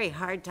was very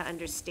hard to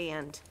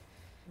understand.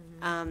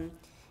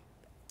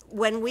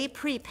 When we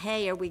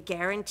prepay, are we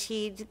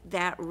guaranteed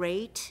that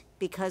rate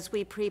because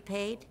we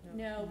prepaid?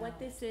 No, what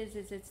this is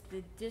it's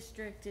the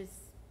district is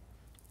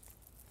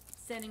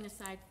setting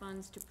aside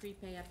funds to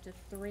prepay up to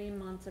 3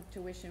 months of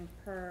tuition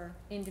per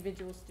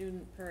individual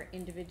student, per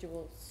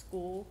individual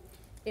school.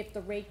 If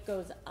the rate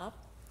goes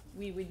up,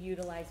 we would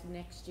utilize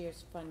next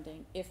year's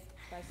funding. If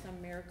by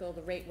some miracle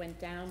the rate went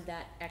down,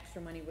 that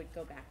extra money would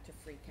go back to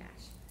free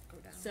cash.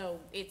 So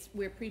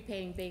we're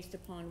prepaying based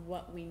upon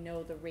what we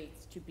know the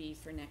rates to be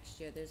for next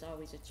year. There's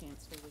always a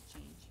chance they would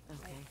change.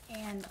 Okay.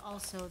 And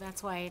also,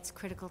 that's why it's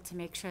critical to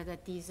make sure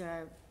that these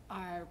are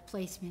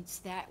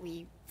placements that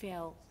we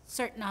feel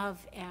certain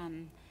of,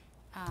 and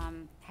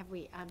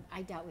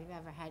I doubt we've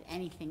ever had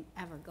anything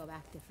ever go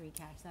back to free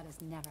cash. That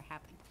has never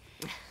happened.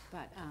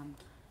 But,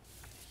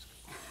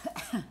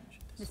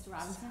 Mr.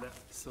 Robinson?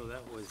 So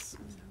that was,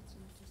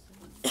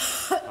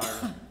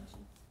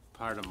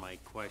 part of my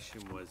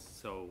question was,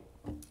 so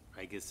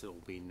I guess it'll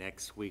be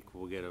next week,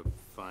 we'll get a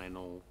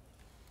final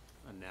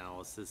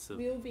analysis of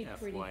We'll be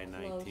pretty FY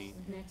close. '19.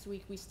 Next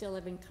week, we still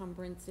have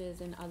encumbrances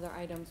and other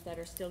items that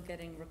are still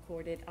getting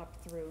recorded up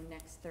through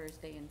next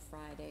Thursday and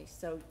Friday.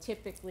 So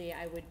typically,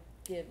 I would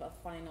give a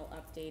final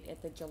update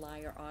at the July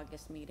or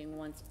August meeting,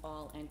 once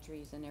all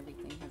entries and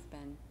everything have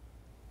been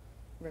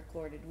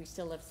recorded. We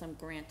still have some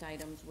grant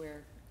items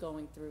we're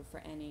going through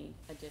for any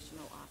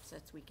additional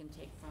offsets we can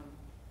take from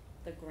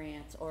the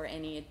grants, or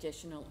any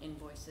additional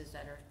invoices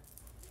that are,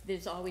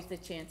 there's always the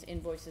chance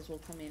invoices will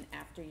come in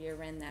after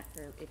year end, that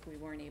for, if we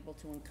weren't able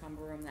to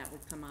encumber them, that would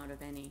come out of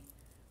any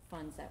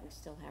funds that we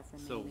still have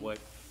remaining.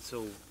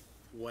 So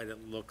what it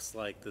looks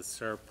like the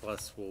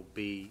surplus will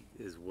be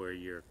is where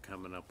you're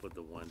coming up with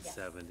the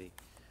 170?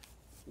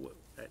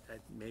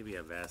 Maybe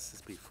I've asked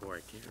this before,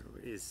 I can't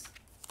remember, is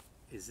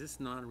this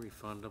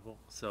non-refundable?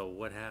 So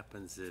what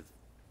happens if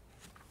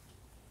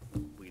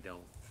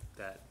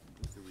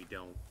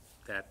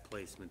that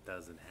placement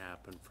doesn't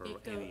happen for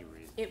It go- any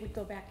reason? It would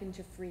go back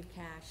into free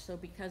cash, so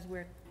because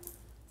we're,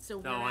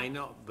 so. No, we're I at-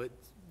 know, but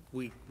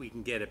we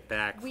can get it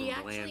back from We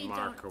actually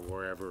Landmark or don't-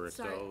 wherever it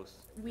Sorry, goes.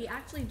 we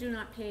actually do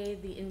not pay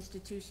the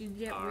institutions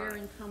yet. We're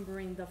Alright.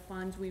 encumbering the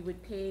funds. We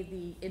would pay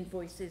the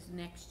invoices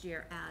next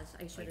year as,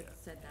 I should have got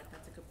it. said that.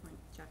 That's a good point,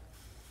 Chuck.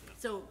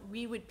 So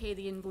we would pay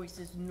the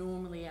invoices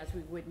normally as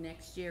we would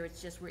next year.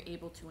 It's just we're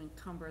able to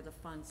encumber the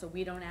funds, so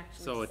we don't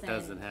actually So it send-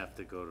 doesn't have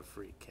to go to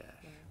free cash.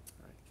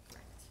 Right,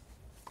 Correct.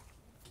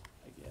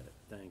 I get it,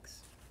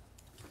 thanks.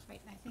 Right,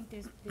 I think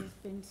there's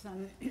been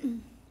some,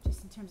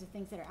 just in terms of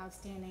things that are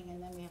outstanding,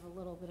 and then we have a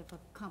little bit of a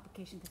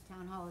complication because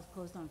town hall is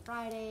closed on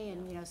Friday,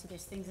 and, so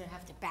there's things that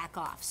have to back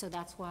off, so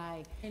that's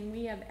why, And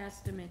we have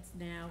estimates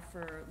now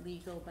for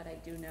legal, but I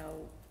do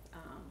know,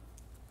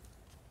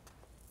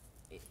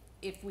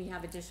 if we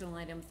have additional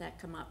items that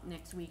come up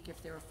next week,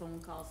 if there are phone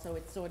calls, so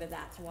it's sort of,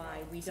 that's why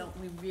we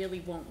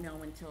really won't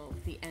know until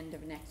the end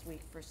of next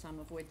week for some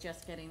of, we're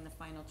just getting the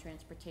final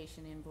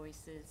transportation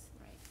invoices.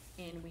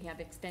 Right. And we have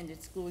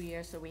extended school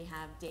year, so we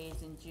have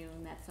days in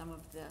June that some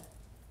of the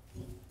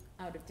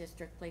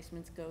out-of-district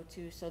placements go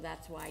to, so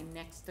that's why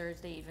next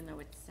Thursday, even though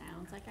it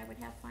sounds like I would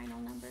have final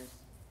numbers,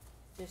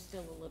 there's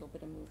still a little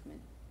bit of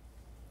movement.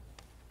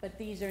 But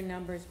these are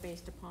numbers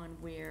based upon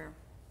where,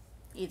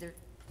 either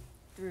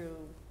through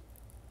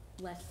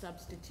less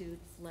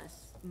substitutes,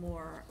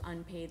 more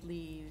unpaid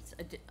leaves,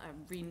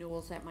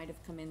 renewals that might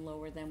have come in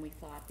lower than we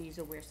thought. These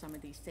are where some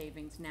of these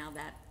savings, now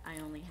that I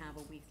only have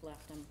a week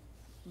left, I'm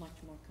much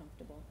more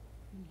comfortable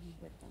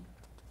with them.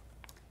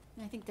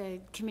 And I think the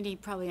committee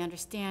probably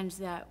understands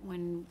that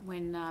when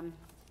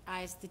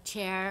I, as the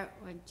chair,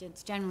 or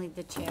it's generally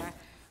the chair,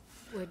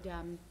 would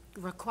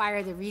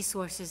require the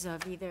resources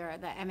of either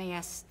the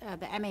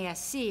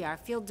MASC, our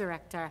field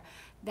director,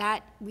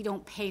 that we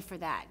don't pay for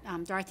that.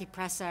 Dorothy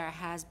Presser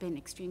has been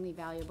extremely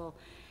valuable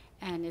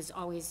and is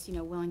always,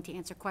 willing to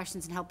answer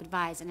questions and help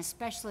advise. And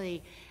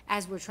especially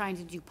as we're trying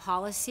to do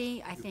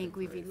policy, I think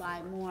we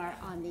rely more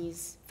on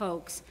these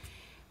folks.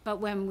 But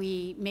when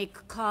we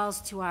make calls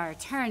to our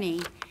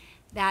attorney,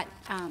 that,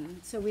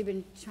 so we've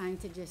been trying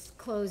to just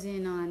close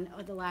in on,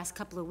 the last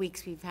couple of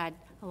weeks, we've had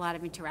a lot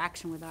of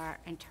interaction with our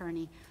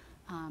attorney,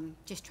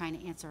 just trying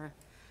to answer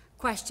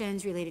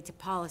questions related to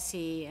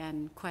policy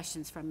and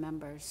questions from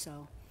members,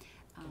 so.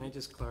 Can I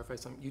just clarify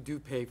something? You do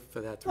pay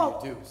for that Well,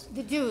 through your dues.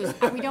 The dues,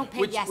 we don't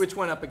pay, yes. Which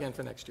went up again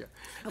for next year.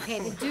 Okay,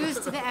 the dues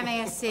to the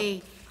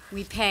MASC,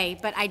 we pay,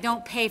 but I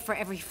don't pay for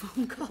every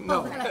phone call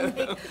No. that I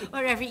make,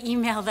 or every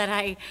email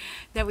that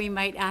we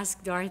might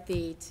ask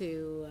Dorothy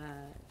to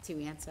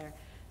answer,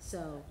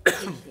 so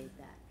appreciate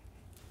that.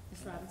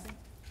 Ms. Robinson?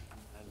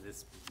 And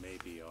this may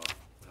be off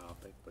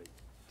topic, but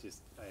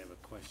just, I have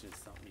a question,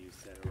 something you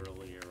said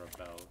earlier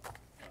about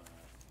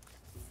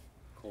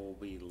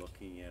Colby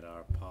looking at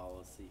our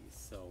policies.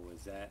 So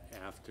is that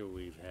after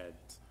we've had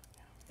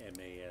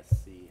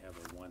MASC have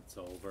a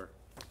once-over,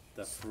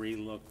 the free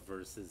look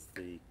versus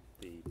the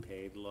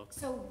paid look?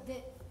 So,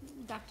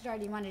 Dr. Dar,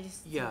 do you want to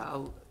just?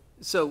 Yeah,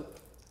 so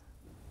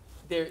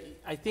there,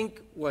 I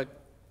think what,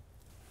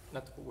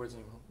 not to put words in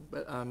your mouth,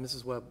 but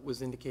Mrs. Webb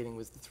was indicating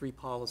was the three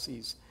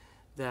policies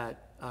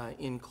that,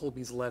 in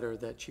Colby's letter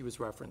that she was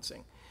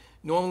referencing.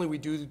 Normally, we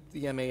do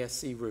the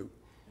MASC route,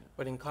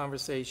 but in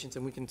conversations,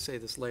 and we can say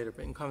this later,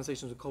 but in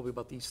conversations with Colby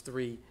about these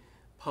three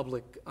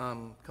public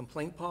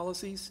complaint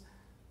policies,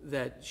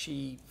 that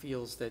she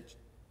feels that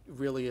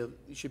really it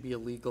should be a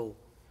legal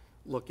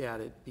look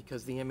at it,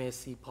 because the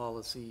MASC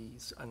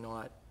policies are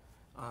not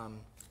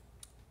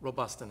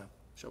robust enough,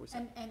 shall we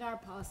say. And our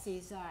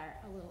policies are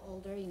a little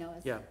older,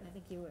 as Yeah. I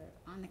think you were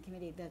on the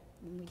committee, that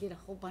when we did a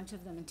whole bunch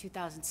of them in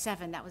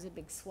 2007, that was a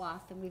big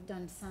swath, and we've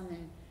done some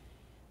in,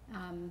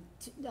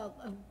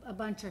 a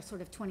bunch are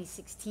sort of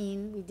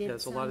 2016, we did some.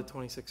 There's a lot of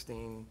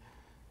 2016.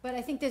 But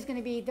I think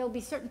there'll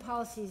be certain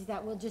policies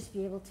that we'll just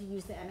be able to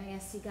use the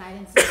MASC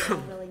guidance, and we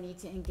don't really need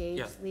to engage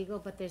Yeah. legal,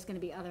 but there's gonna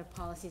be other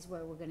policies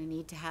where we're gonna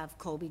need to have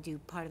Colby do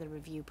part of the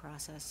review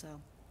process,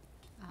 so,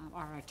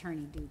 or our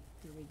attorney do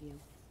the review.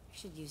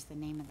 Should use the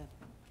name of the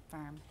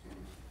firm.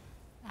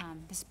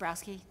 Ms.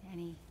 Browski,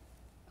 any?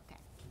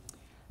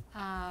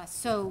 Okay.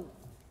 So,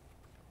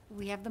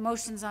 we have the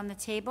motions on the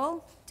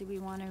table. Do we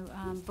want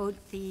to vote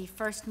the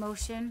first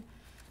motion,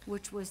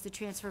 which was the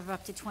transfer of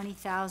up to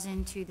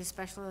 $20,000 to the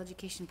Special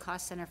Education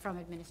Cost Center from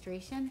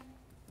administration?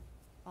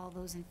 All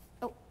those in,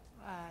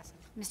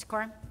 Mr.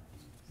 Coram?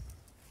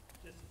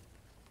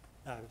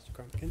 Mr.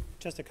 Corm,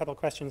 just a couple of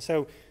questions.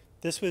 So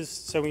this was,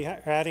 so we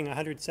are adding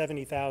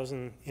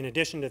 170,000 in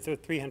addition to the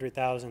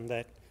 300,000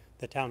 that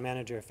the town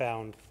manager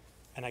found.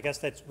 And I guess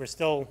that's, we're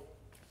still,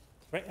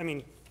 right, I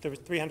mean, there was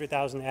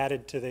 300,000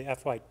 added to the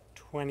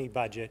FY20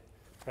 budget,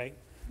 right?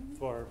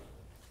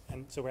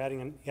 And so we're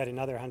adding yet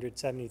another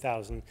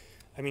 170,000.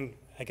 I mean,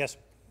 I guess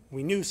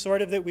we knew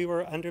sort of that we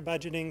were under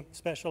budgeting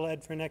special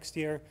ed for next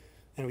year,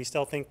 and we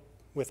still think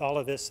with all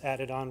of this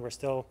added on,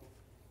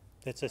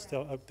 that's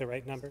still the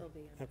right number? Still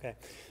be, Okay.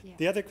 yeah.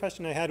 The other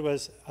question I had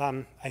was,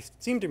 I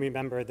seem to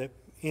remember that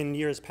in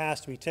years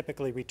past, we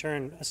typically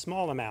return a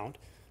small amount,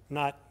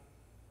 not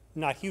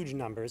huge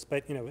numbers,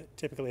 but,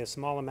 typically a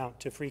small amount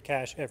to free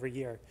cash every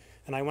year.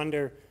 And I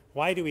wonder,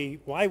 why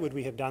would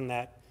we have done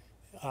that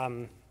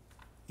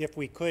if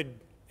we could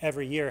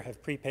every year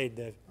have prepaid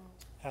the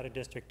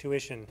out-of-district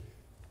tuition?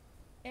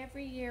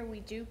 Every year we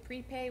do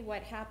prepay.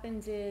 What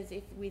happens is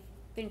if we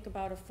think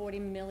about a $40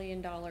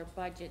 million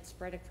budget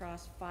spread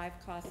across 5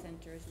 cost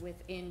centers,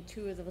 within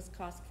 2 of those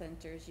cost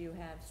centers you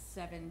have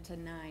 7 to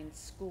 9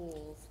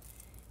 schools.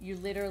 You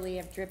literally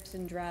have drips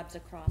and drabs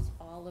across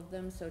all of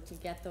them, so to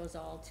get those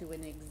all to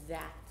an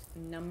exact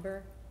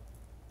number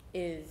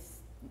is,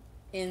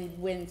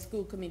 when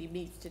school committee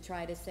meets to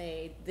try to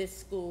say, this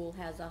school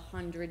has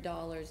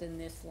 $100 in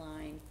this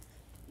line,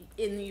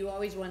 and you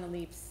always want to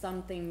leave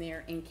something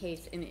there in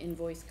case an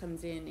invoice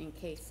comes in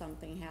case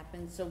something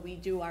happens. So we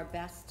do our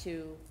best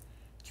to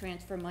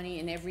transfer money,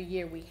 and every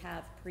year we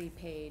have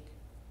prepaid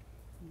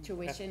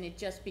tuition. It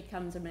just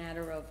becomes a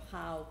matter of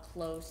how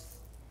close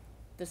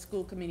the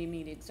school committee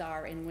meetings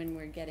are and when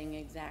we're getting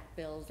exact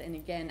bills. And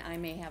again, I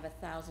may have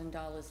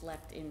 $1,000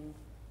 left in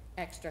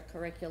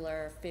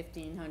extracurricular,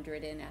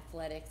 1,500 in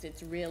athletics.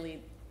 It's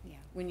really, Yeah.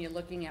 when you're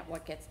looking at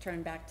what gets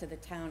turned back to the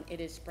town,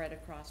 it is spread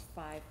across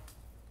 5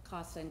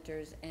 cost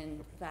centers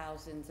and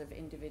thousands of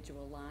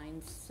individual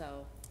lines,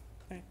 so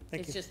Okay,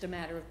 thank it's you. just a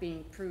matter of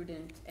being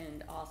prudent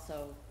and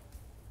also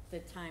the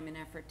time and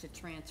effort to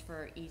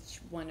transfer each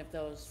one of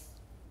those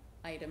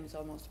items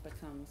almost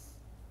becomes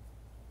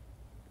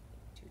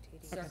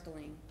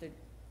circling the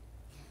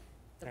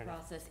Fair enough.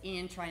 process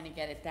and trying to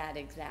get it that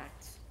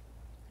exact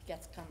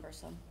gets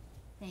cumbersome.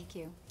 Thank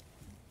you.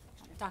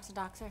 Dr.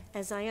 Doxer?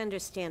 As I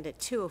understand it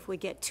too, if we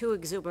get too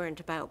exuberant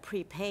about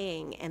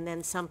prepaying and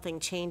then something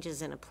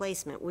changes in a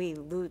placement,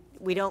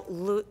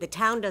 the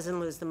town doesn't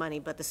lose the money,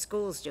 but the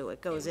schools do.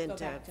 It goes It would go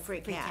into back to free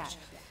free cash. cash,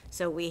 yeah.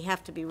 So we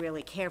have to be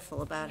really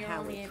careful about You're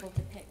how only we. able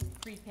to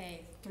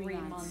prepay 3 3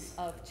 months. months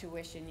of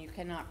tuition. You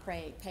cannot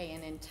pay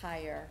an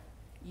entire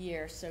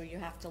year, so you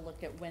have to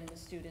look at when the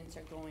students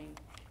are going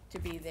to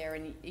be there,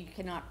 and you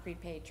cannot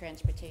prepay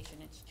transportation,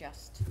 it's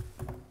just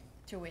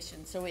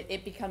tuition. So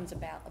it becomes a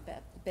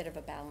bit of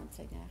a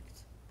balancing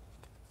act.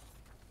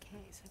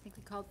 Okay, so I think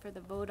we called for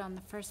the vote on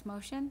the first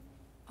motion.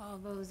 All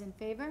those in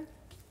favor?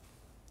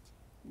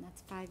 And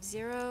that's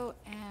 5-0,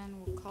 and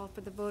we'll call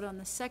for the vote on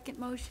the second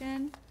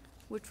motion,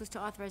 which was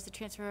to authorize the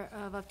transfer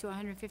of up to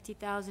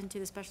 $150,000 to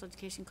the Special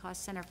Education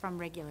Cost Center from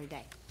regular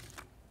day.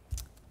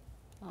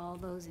 All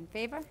those in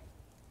favor?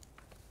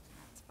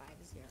 That's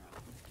 5-0.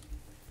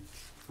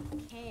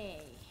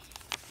 Okay.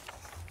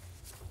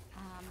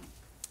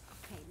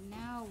 Okay,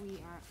 now we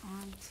are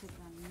on to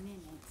the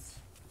minutes.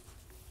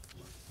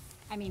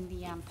 I mean,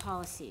 the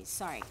policies,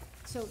 sorry.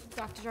 So,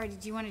 Dr. Doherty,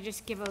 do you want to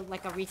just give a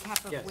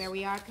recap of Yes. where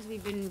we are? Because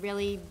we've been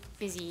really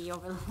busy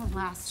over the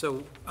last.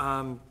 So,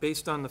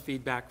 based on the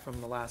feedback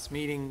from the last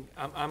meeting,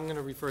 I'm going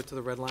to refer to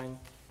the red line,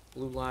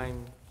 blue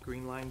line,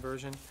 green line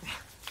version.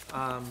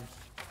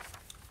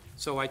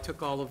 So I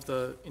took all of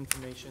the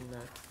information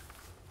that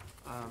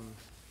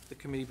the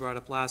committee brought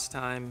up last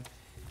time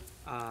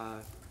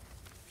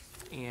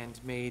and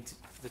made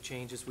the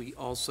changes. We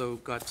also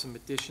got some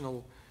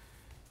additional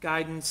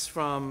guidance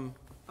from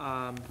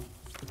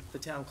the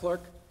town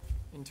clerk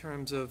in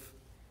terms of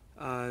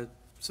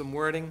some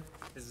wording.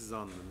 This is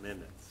on the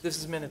minutes. This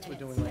is minutes we're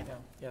doing right now,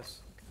 yes.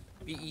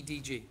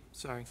 BEDG,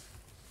 sorry.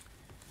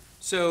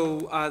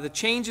 So the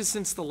changes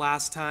since the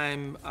last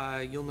time,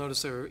 you'll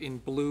notice are in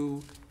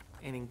blue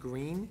and in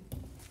green.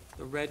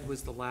 The red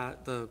was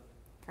the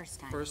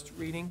First time. first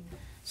reading.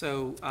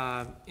 So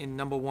in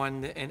number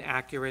 1, an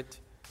accurate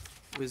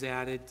was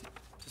added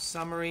to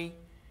summary.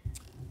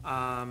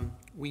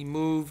 We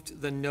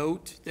moved the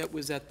note that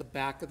was at the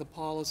back of the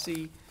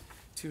policy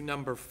to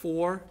number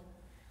 4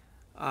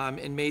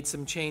 and made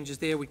some changes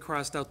there. We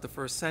crossed out the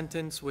first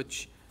sentence,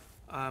 which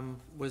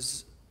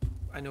was,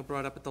 I know,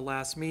 brought up at the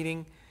last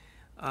meeting.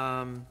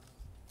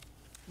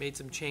 Made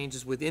some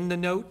changes within the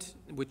note,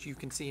 which you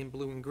can see in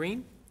blue and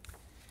green.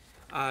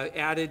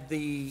 Added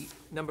the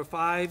number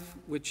 5,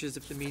 which is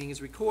if the meeting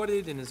is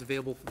recorded and is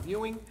available for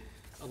viewing,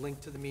 a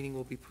link to the meeting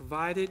will be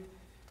provided.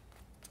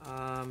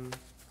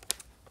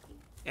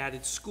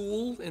 Added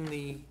school in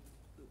the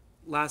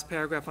last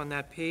paragraph on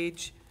that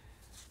page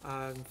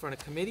in front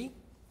of committee.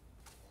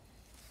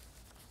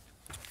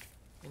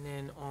 And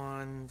then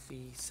on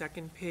the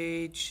second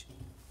page,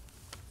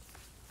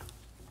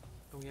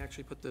 we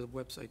actually put the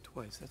website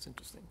twice. That's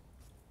interesting.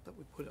 That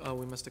we put,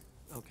 we must have,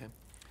 okay.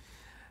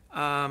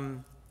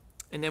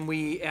 And then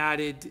we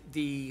added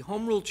the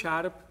home rule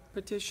charter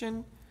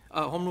petition,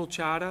 home rule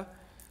charter,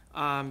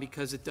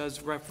 because it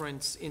does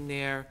reference in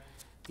there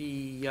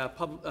the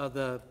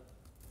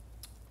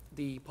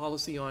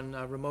policy on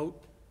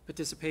remote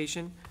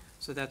participation.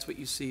 So that's what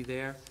you see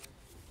there.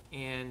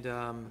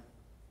 And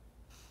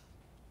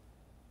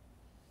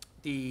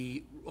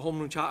the home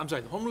rule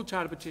charter, the home rule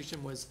charter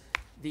petition was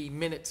the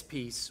minutes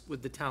piece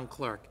with the town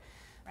clerk.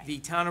 Right. The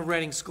Town of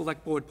Reading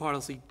Select Board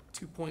Policy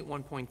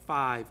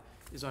 2.1.5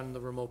 is on the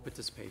remote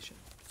participation.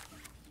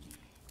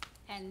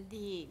 And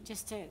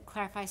just to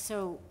clarify,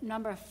 so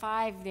number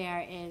 5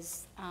 there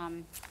is,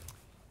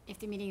 if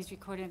the meeting is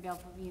recorded and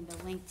available,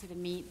 the link to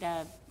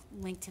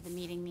the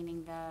meeting,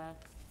 meaning the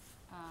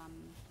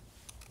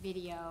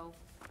video.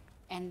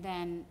 And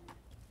then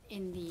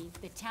in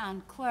the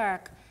town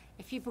clerk,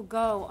 if people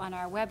go on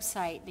our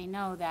website, they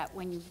know that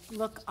when you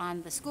look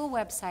on the school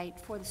website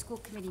for the school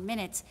committee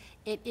minutes,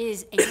 it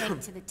is a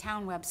link to the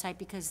town website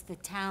because the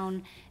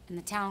town and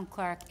the town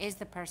clerk is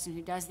the person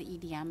who does the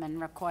EDM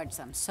and records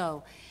them.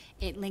 So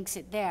it links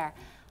it there.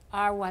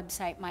 Our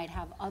website might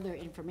have other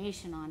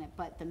information on it,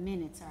 but the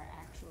minutes are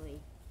actually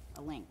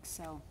a link.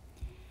 So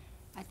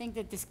I think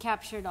that this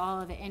captured all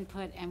of the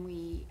input, and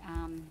we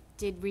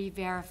did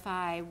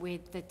re-verify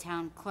with the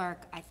town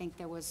clerk. I think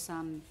there was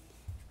some,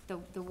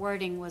 the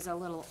wording was a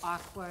little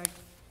awkward,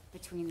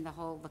 between the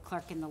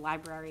clerk and the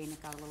library, and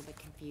it got a little bit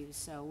confused.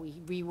 So we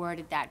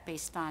reworded that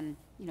based on,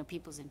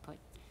 people's input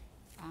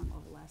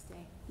over the last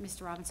day.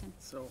 Mr. Robinson?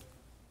 So,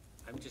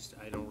 I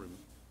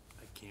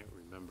can't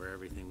remember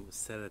everything that was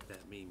said at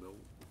that meeting, but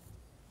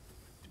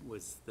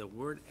was the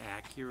word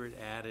accurate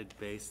added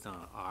based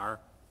on our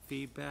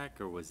feedback,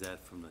 or was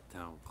that from the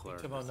town clerk?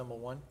 Talking about number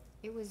one?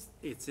 It was,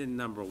 It's in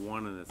number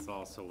one, and it's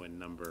also in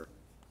number,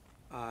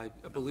 I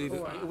believe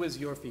it was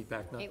your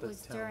feedback, not the it town.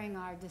 was during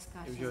our It was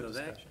discussion. your So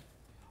that- discussion.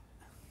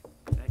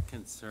 that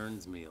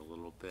concerns me a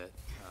little bit.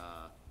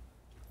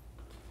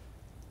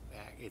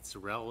 It's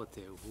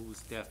relative, whose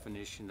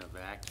definition of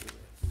accurate?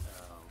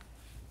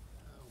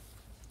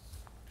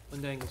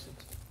 Linda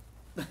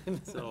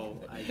Angerson's. So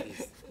I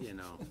just,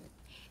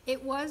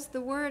 It was,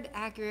 the word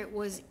accurate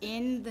was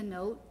in the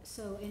note,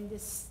 so in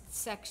this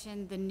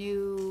section, the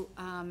new,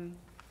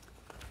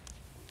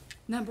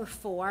 number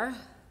 4,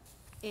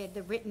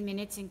 the written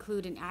minutes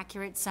include an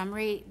accurate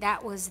summary,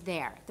 that was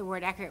there. The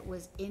word accurate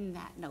was in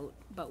that note,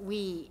 but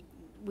we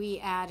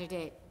added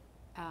it,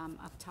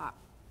 up top.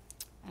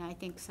 And I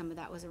think some of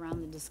that was around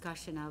the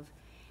discussion of,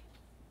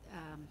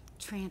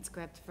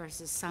 transcript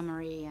versus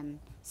summary, and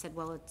said,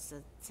 well, it's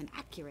an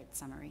accurate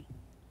summary.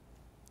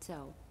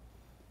 So,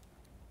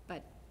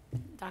 but,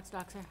 Dr.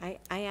 Doxer?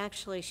 I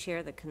actually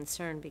share the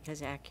concern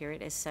because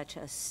accurate is such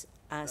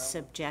a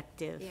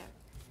subjective Yeah.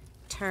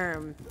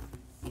 term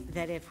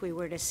that if we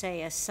were to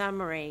say a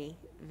summary,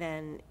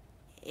 then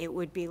it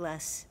would be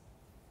less,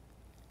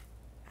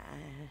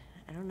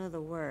 I don't know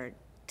the word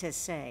to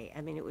say.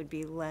 I mean, it would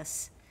be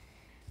less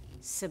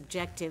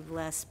subjective,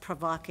 less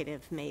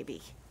provocative,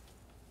 maybe.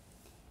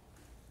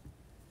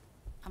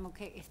 I'm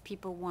okay, if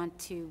people want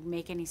to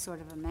make any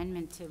sort of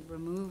amendment to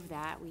remove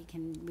that, we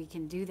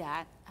can do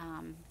that.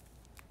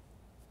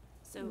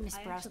 So Ms. I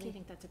actually Borowski?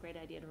 think that's a great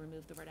idea to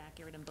remove the word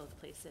accurate in both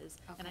places.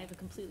 And I Okay. have a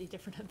completely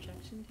different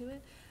objection to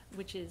it,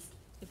 which is,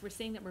 if we're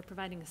saying that we're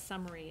providing a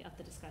summary of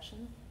the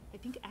discussion, I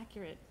think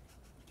accurate,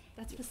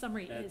 that's what a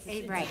summary is.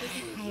 It's- Right,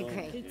 it's- I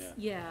agree. It's,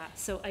 yeah,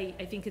 so I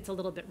think it's a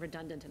little bit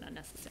redundant and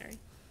unnecessary.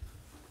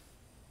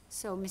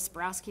 So, Ms.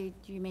 Borowski,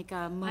 do you make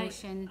a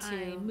motion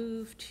I to?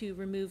 move to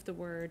remove the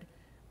word,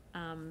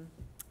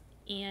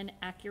 "and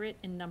accurate"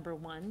 in number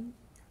 1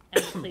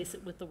 and replace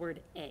it with the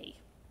word "a."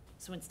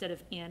 So instead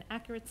of "an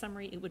accurate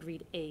summary," it would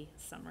read "a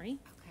summary."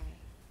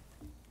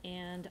 Okay,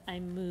 And I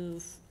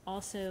move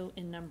also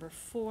in number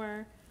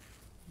 4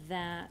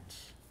 that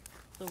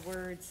the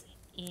words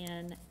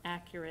 "and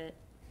accurate"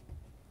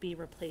 be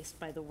replaced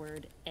by the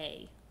word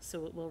 "a."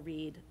 So it will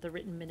read, "The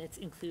written minutes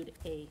include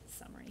a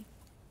summary."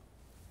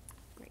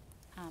 great.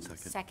 Second.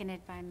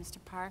 Seconded by Mr.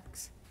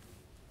 Parks.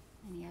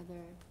 Any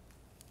other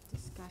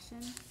discussion?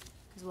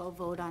 Because we'll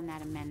vote on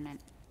that amendment.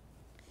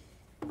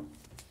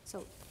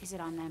 So, is it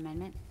on the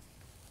amendment?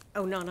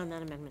 Oh, not on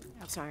that amendment,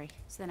 sorry.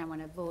 So then I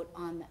want to vote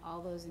on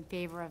all those in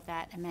favor of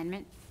that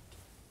amendment.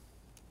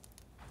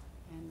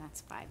 And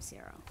that's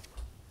 5-0.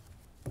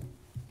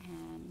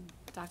 And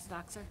Dr.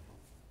 Doxer?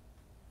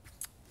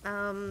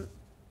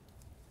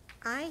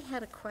 I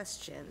had a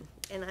question,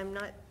 and I'm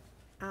not,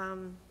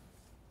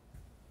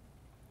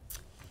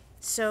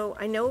 so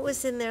I know it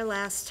was in there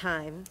last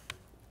time.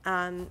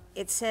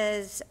 It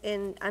says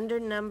under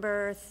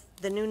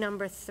the new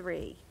number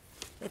 3,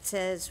 it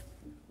says,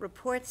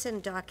 reports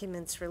and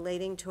documents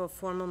relating to a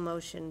formal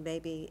motion may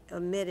be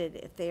omitted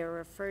if they are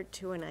referred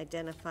to and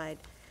identified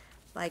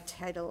by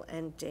title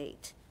and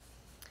date.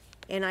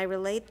 And I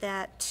relate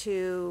that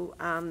to,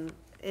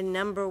 in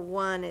number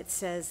 1, it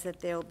says that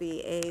there'll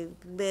be a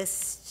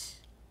list,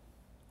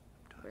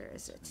 where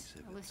is it?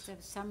 A list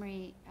of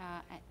summary,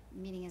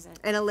 meeting is a,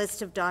 And a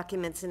list of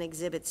documents and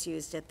exhibits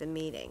used at the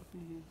meeting.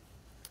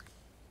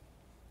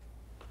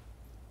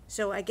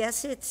 So I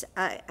guess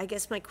I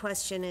guess my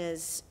question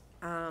is,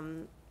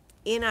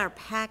 in our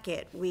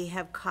packet, we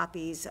have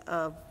copies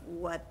of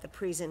what the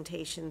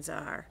presentations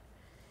are.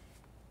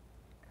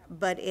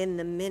 But in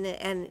the minute,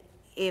 and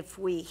if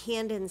we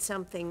hand in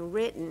something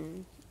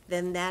written,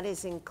 then that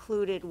is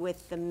included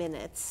with the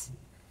minutes.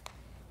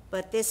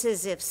 But this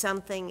is if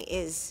something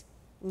is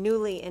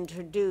newly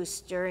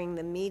introduced during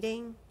the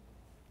meeting,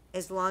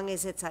 as long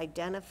as it's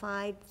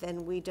identified,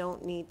 then we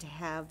don't need to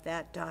have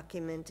that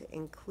document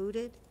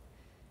included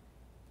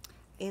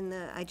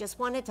I just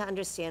wanted to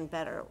understand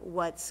better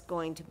what's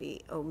going to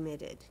be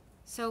omitted.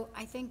 so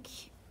I think,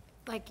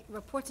 like,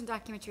 reports and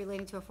documents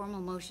relating to a formal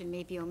motion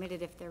may be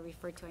omitted if they're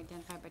referred to,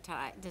 identified by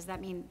title. Does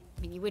that mean,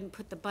 you wouldn't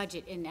put the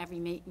budget in every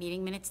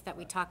meeting minutes that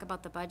we talk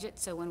about the budget?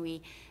 So when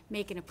we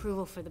make an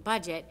approval for the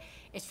budget,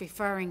 it's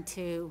referring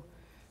to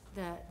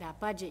that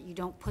budget, you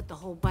don't put the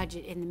whole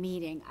budget in the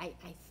meeting. I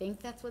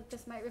think that's what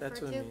this might refer to?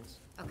 That's what it means.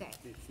 Okay,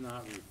 it's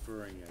not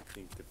referring, I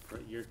think,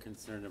 you're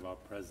concerned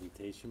about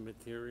presentation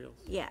materials?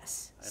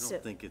 Yes. I so-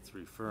 don't think it's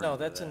referring No, to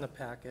that's in the that.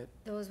 packet.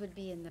 those would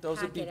be in the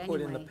Those would be packet put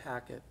in the anyway.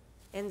 packet.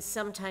 And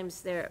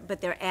sometimes they're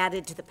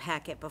added to the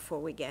packet before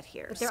we get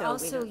here. But they're so we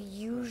also don't-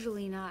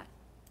 usually not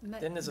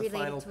Then there's a related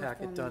final to a packet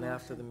formal done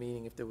after the motion.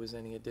 meeting if there was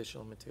any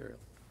additional material.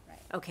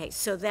 Okay,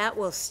 so that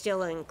will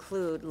still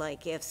include,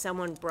 like, if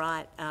someone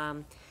brought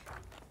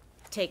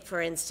take,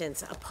 for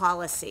instance, a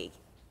policy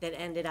that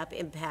ended up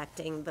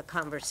impacting the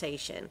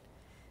conversation.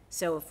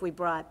 So if we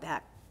brought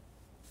back,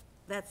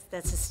 that's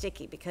a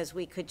sticky, because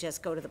we could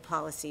just go to the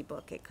policy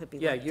book, it could be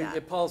Yeah, looked your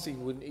at. policy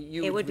would,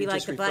 you It would would be like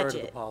just the refer to the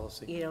budget.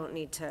 policy. You don't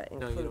need to No, you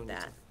don't include need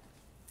that. to.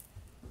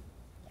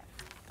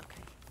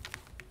 Okay.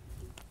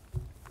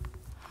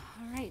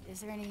 All right,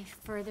 is there any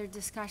further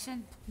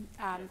discussion?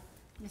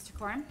 Mr.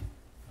 Corum?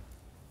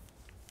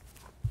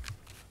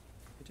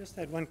 I just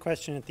had one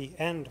question at the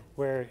end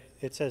where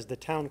it says the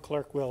town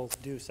clerk will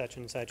do such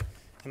and such.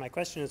 And my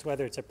question is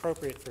whether it's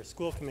appropriate for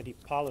school committee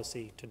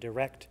policy to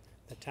direct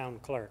the town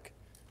clerk,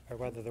 or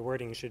whether the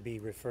wording should be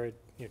referred,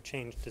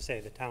 changed to say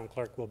the town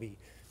clerk will be,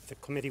 the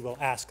committee will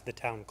ask the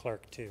town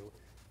clerk to.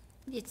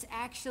 It's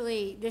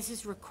actually, this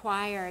is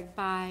required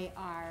by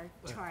our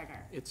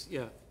charter. It's,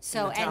 yeah.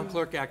 So, And the town and-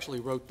 clerk actually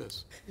wrote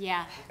this.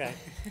 Yeah, Okay?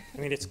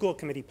 I mean, it's school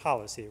committee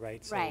policy,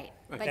 right? So- right.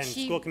 But And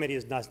school committee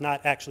does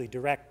not actually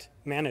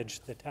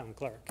manage the town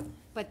clerk.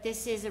 But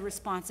this is a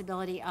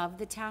responsibility of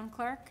the town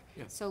clerk.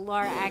 Yeah. So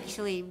Laura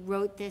actually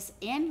wrote this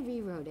and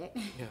rewrote it.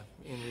 Yeah,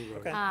 and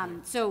rewrote Okay.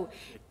 it. So,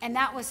 and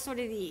that was sort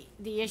of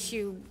the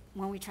issue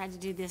when we tried to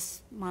do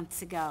this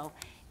months ago,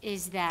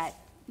 is that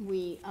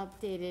we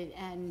updated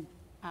and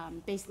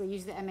basically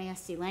used the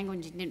MASC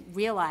language and didn't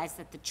realize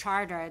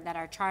that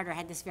our charter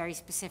had this very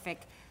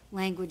specific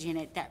language in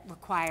it that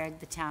required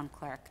the town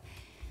clerk.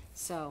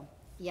 So,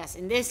 yes,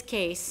 in this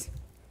case,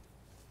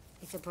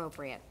 it's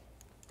appropriate.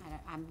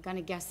 I'm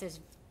gonna guess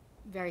there's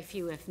very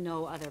few, if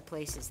no other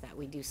places that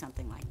we do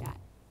something like that.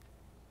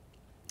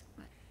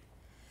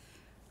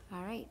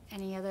 All right,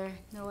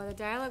 no other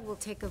dialogue? We'll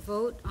take a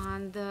vote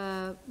on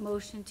the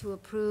motion to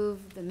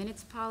approve the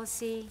minutes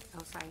policy,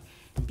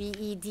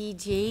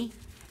 BEDG,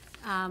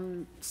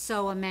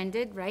 so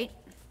amended, right?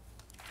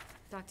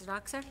 Dr.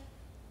 Doxer?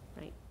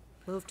 Right.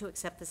 Move to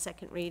accept the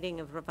second reading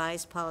of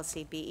revised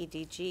policy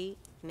BEDG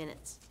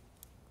minutes.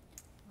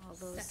 All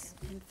those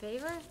in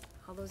favor?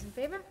 All those in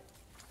favor?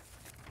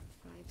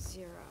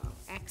 5-0,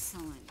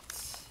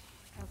 excellent.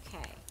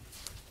 Okay.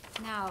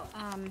 Now,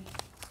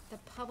 the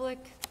public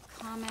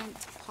comment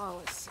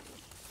policy.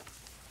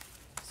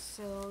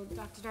 So,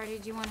 Dr. Doherty,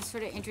 do you want to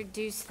sort of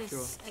introduce this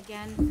Sure.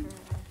 again?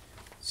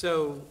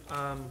 So,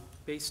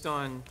 based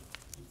on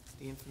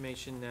the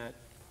information that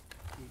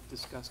we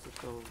discussed at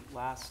the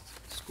last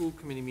school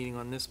committee meeting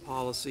on this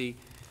policy,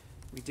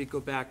 we did go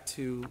back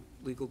to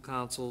legal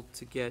counsel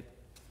to get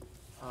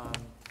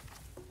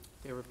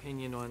their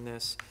opinion on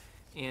this.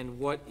 And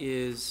what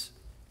has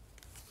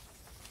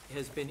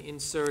been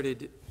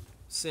inserted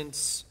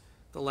since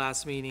the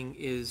last meeting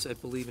is, I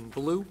believe, in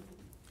blue.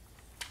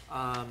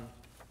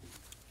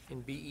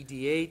 In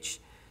BEDH,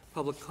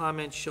 public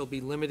comments shall be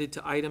limited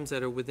to items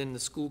that are within the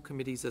school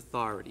committee's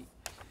authority.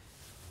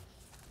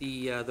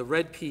 The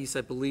red piece,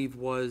 I believe,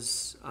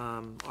 was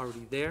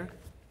already there.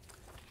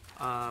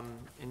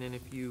 And then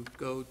if you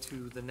go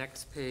to the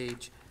next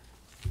page,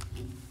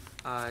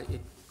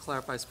 it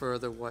clarifies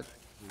further what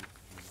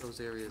those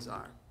areas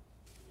are.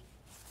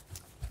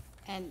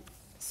 And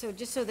so,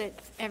 just so that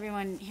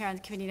everyone here on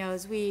the committee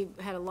knows, we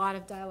had a lot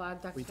of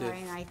dialogue, Dr. We did.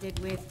 Doherty and I did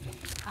with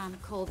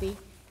Colby.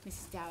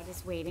 Mrs. Dowd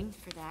is waiting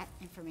for that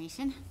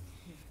information.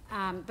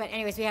 But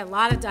anyways, we had a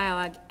lot of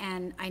dialogue,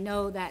 and I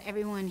know that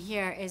everyone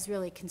here is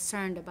really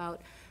concerned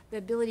about the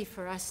ability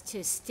for us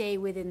to stay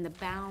within the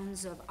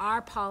bounds of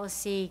our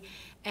policy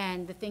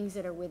and the things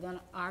that are within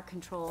our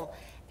control,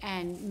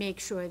 and make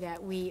sure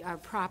that we are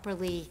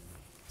properly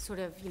sort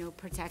of,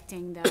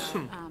 protecting the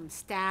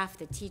staff,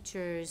 the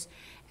teachers,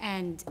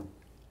 and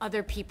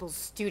other people's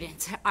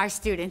students, our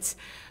students.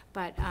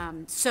 But,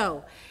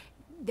 so,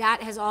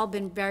 that has all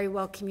been very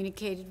well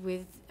communicated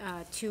with,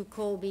 to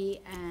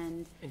Colby,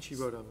 and And she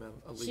wrote a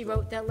legal. she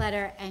wrote that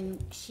letter,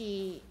 and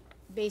she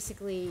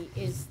basically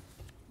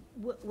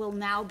will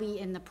now be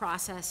in the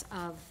process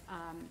of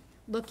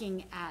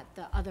looking at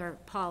the other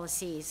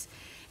policies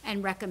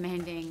and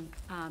recommending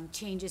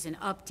changes and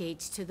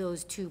updates to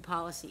those two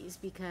policies,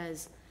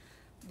 because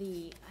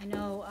I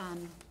know,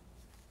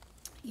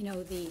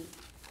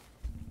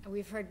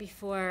 we've heard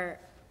before,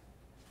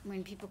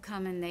 when people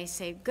come and they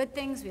say good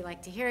things, we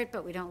like to hear it,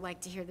 but we don't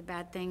like to hear the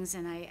bad things,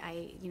 and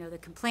the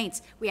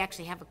complaints, we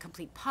actually have a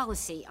complete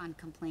policy on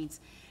complaints,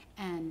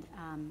 and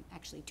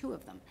actually 2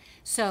 of them.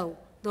 So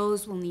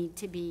those will need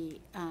to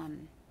be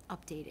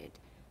updated.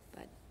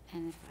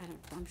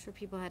 I'm sure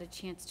people had a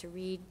chance to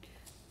read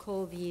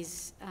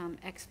Colby's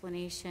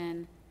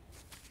explanation,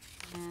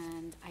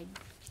 and I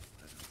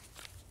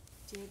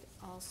did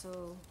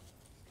also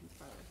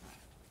confer with her.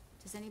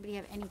 Does anybody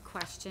have any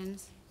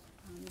questions?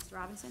 Mr.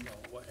 Robinson?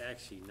 Well,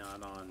 actually,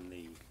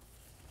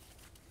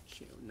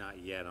 not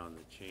yet on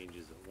the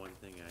changes, but one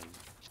thing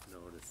I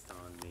noticed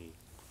on I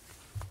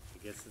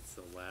guess it's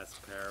the last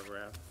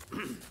paragraph.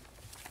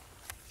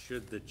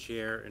 Should the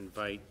chair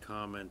invite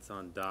comments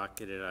on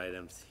docketed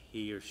items,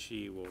 he or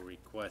she will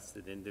request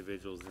that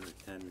individuals in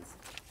attendance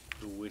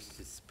who wish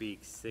to speak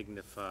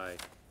signify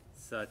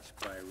such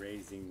by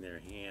raising their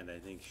hand. I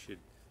think should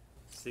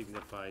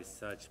signify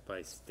such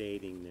by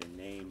stating their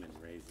name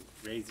and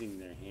raising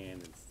their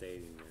hand and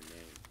stating their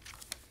name.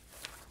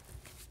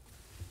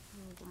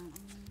 Hold on.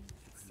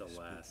 It's the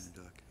last,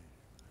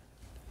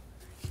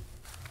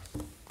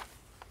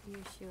 You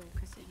sure,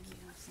 'cause it is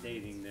not signed.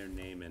 stating their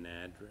name and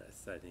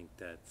address. I think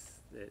that's,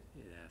 it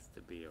has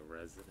to be a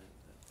resident,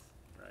 that's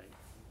right.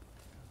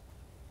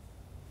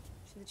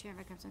 Should the chair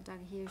recommend some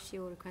document, he or she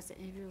will request that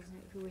individuals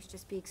who wish to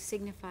speak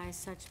signify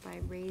such by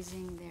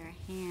raising their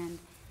hand.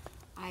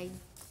 I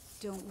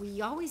don't,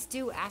 we always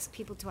do ask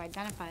people to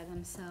identify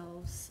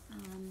themselves.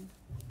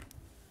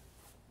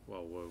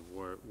 Well,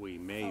 we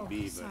may Oh,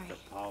 be, but sorry. the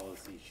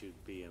policy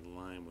should be in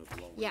line with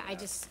what we Yeah, I have.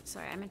 just,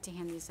 sorry, I meant to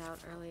hand these out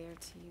earlier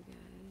to you guys.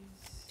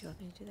 Do you want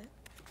me to do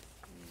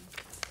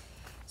that?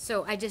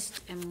 So I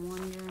just am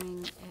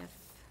wondering if.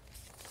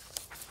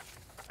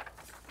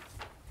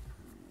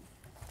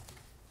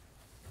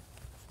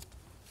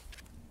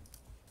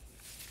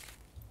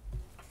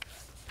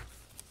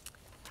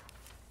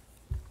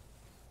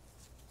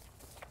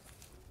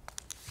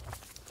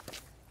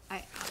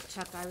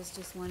 Chuck, I was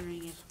just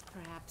wondering if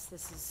perhaps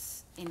this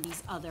is in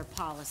these other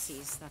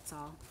policies, that's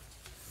all.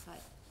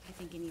 But I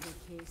think in either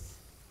case.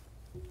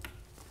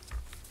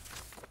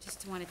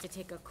 Just wanted to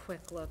take a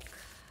quick look.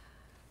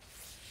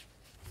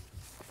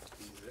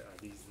 Are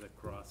these the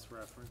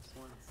cross-reference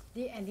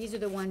ones? And these are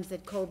the ones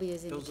that Colby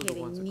is Those are the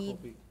ones indicating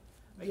that need.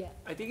 Colby. Yeah.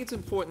 I think it's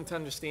important to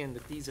understand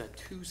that these are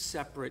two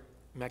separate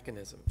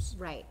mechanisms.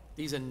 Right,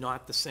 These are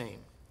not the same.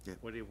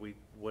 What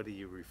are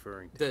you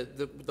referring to?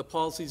 The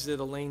policies that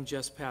Elaine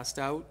just passed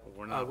out,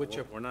 which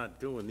are, We're not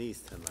doing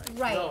these tonight.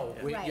 right, No,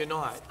 right. you're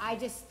not.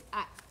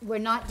 We're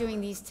not doing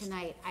these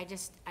tonight.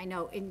 I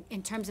know,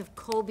 in terms of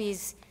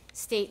Colby's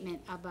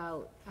statement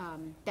about,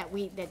 that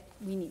we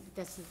need,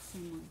 that's the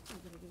same one. I'm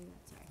gonna give you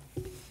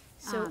that,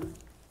 sorry.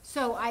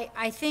 So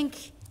I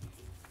think,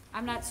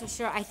 I'm not so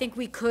sure, I think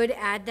we could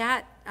add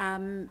that,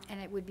 and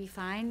it would be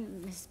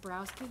fine, Ms.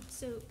 Borowski?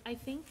 So I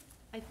think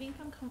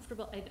I'm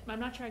comfortable, I'm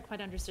not sure I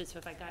quite understood, so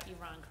if I got you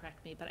wrong,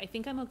 correct me, but I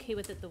think I'm okay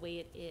with it the way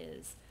it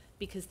is,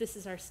 because this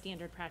is our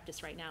standard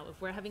practice right now.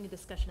 If we're having a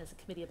discussion as a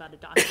committee about a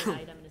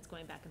document item and it's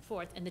going back and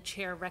forth, and the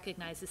chair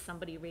recognizes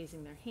somebody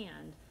raising their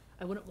hand,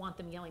 I wouldn't want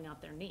them yelling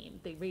out their name.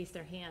 They raise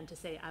their hand to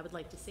say, I would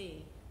like to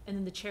say, and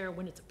then the chair,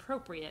 when it's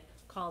appropriate,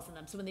 calls on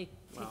them. So when they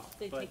Well,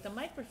 take but- the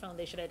microphone,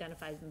 they should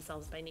identify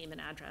themselves by name and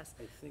address.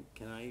 I think,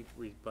 can I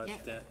rebut Yeah.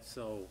 that?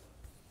 So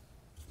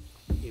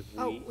if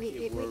Oh, wait,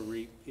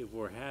 if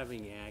we're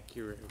having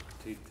accurate,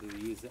 to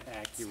use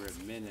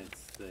accurate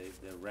minutes, the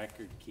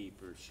record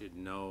keeper should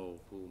know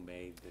who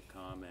made the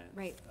comment.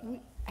 Right,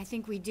 I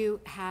think we do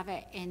have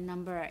it in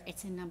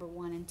it's in number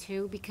 1 and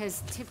 2,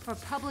 because for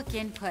public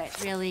input,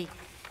 really,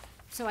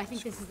 so I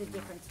think this is the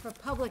difference. For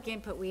public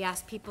input, we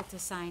ask people to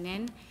sign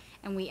in,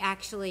 and we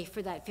actually,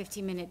 for that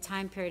 15-minute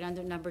time period,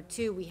 under number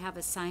 2, we have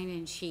a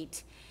sign-in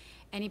sheet.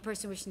 Any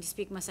person wishing to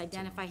speak must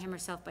identify him or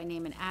herself by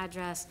name and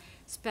address,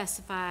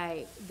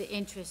 specify the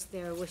interest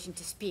they're wishing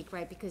to speak,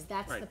 right, because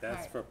that's the part. Right,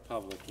 that's for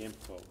public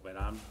input, but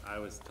I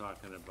was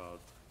talking about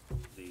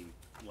the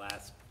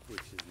last, which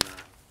is not,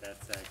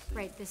 that's actually.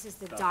 Right, this is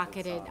the stuff that's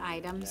docketed on the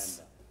items.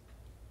 agenda.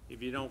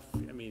 If you don't,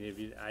 I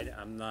mean, I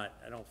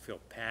don't feel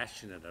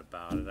passionate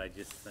about it, I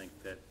just think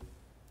that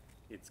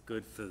it's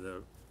good for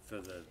the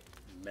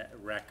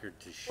record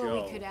to show.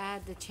 Or we could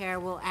add, the chair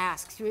will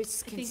ask, so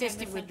it's I think I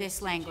consistent with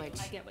this misunderstood you.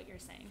 language. I get what you're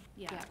saying,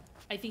 yeah. Yeah.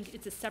 I think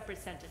it's a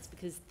separate sentence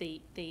because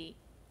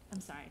I'm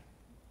sorry,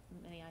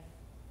 may I?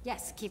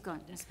 Yes, keep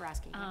going, Ms.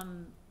 Borowski.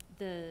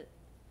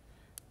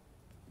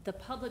 The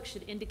public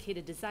should indicate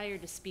a desire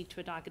to speak to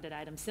a docketed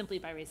item simply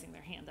by raising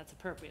their hand, that's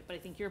appropriate. But I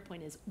think your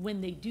point is, when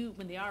they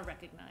are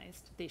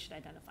recognized, they should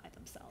identify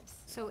themselves.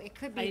 So it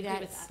could I be agree that,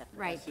 with that.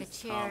 right, the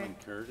It's chair, common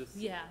courtesy.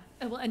 Yeah,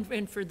 well,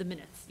 and for the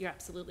minutes, you're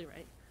absolutely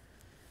right.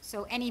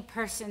 so any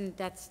person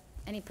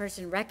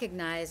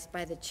recognized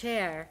by the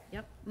chair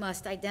Yep.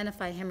 must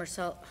identify him or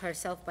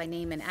herself by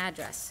name and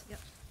address. Yep.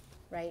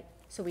 Right?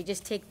 So we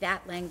just take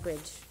that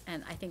language,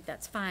 and I think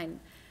that's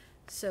fine.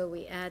 So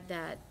we add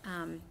that,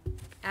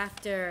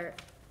 after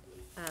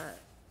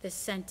this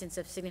sentence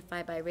of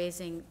signify by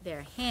raising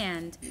their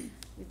hand,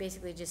 we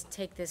basically just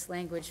take this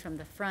language from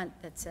the front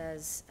that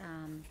says,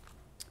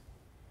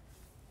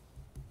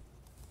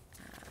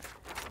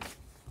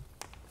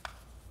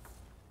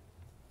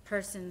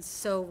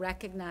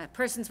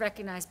 persons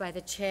recognized by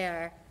the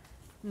chair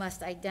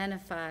must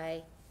identify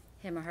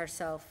him or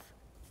herself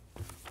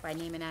by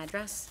name and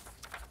address.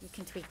 You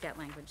can tweak that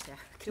language there.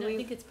 No, I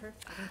think it's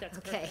perfect, I think that's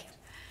Okay. perfect.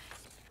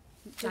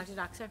 Dr.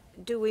 Doxer?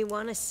 Do we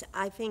want to,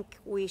 I think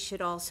we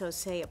should also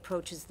say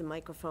approaches the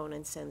microphone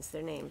and says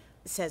their name.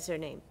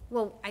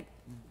 Well, I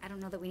don't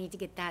know that we need to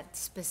get that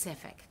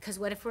specific, because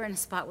what if we're in a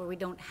spot where we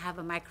don't have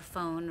a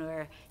microphone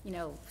or,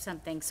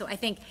 something? So I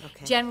think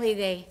Okay.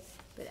 generally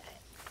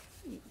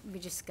we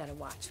just gotta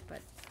watch,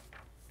 but,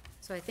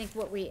 so I think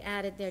what we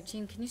added there,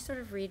 Jean, can you sort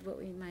of read what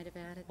we might have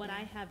added What there?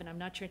 I have, and I'm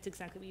not sure it's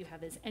exactly what you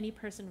have, is any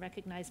person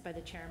recognized by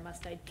the chair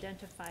must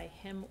identify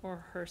him or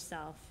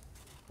herself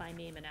by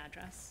name and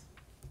address.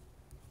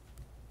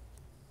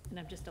 and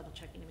I'm just double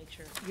checking to make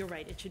sure, you're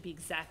right, it should be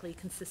exactly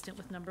consistent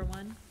with number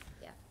 1.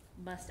 Yeah.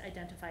 Must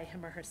identify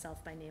him or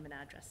herself by name and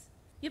address.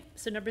 Yep,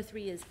 so number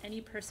 3 is any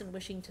person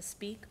wishing to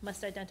speak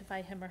must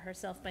identify him or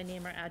herself by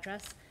name or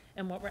address.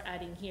 And what we're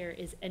adding here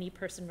is any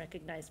person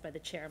recognized by the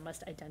chair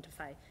must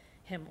identify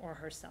him or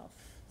herself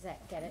Does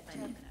that get it, by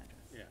Chuck? name and address.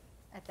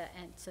 Yeah. At the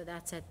end, so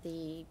that's at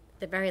the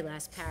very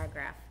last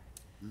paragraph.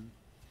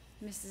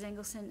 Mrs.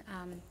 Engelson,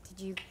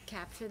 did you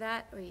capture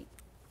that, or you,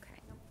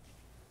 okay.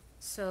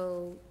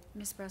 So,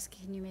 Ms. Brusk,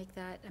 can you make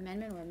that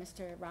amendment, or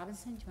Mr.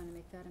 Robinson, do you wanna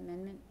make that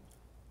amendment?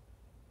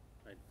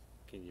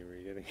 Can you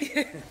read it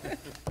again?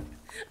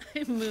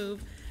 I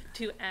move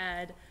to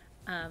add,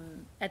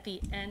 at the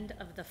end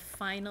of the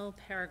final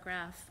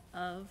paragraph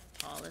of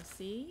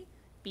policy,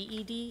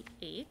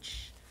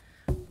 BEDH,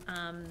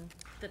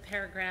 the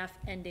paragraph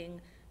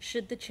ending,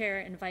 should the chair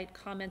invite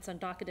comments on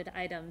docketed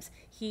items,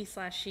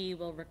 he/she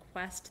will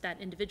request that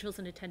individuals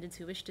in attendance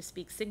who wish to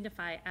speak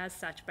signify as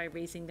such by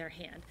raising their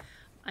hand.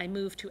 I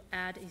move to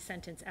add a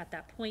sentence at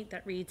that point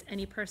that reads,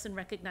 any person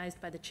recognized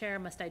by the chair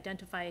must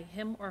identify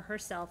him or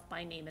herself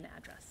by name and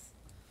address.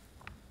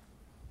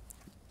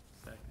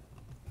 Second.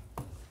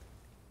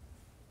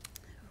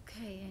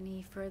 Okay,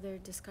 any further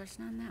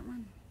discussion on that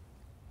one?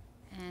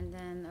 And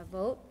then a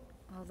vote,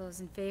 all those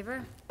in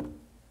favor?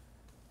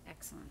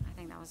 Excellent, I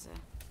think that was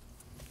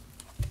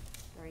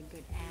a very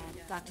good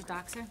add. Dr.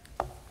 Doxer?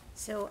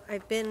 So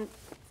I've been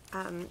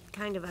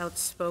kind of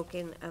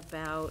outspoken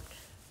about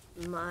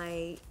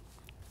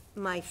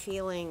my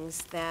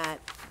feelings that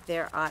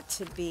there ought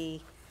to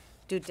be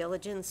due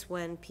diligence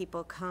when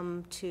people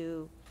come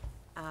to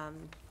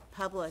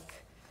public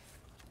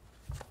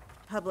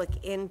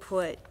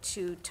input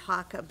to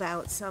talk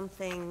about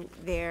something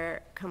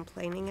they're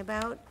complaining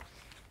about.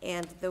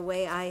 And the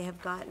way I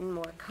have gotten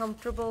more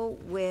comfortable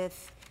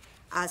with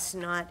us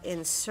not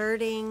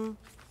inserting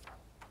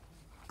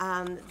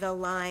the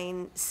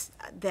lines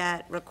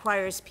that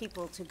requires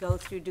people to go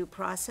through due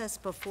process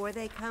before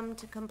they come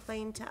to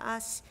complain to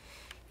us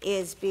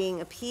is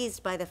being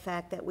appeased by the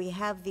fact that we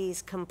have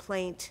these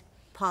complaint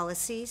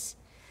policies.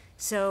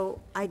 So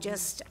I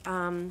just,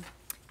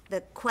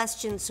 the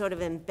question sort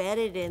of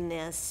embedded in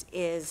this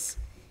is,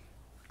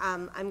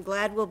 I'm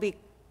glad we'll be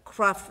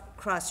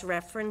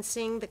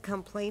cross-referencing the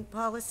complaint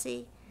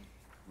policy,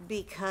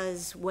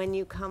 because when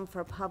you come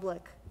for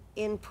public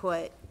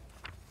input,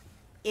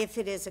 if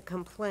it is a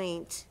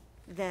complaint,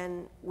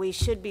 then we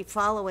should be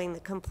following the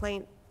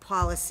complaint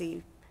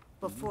policy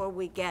before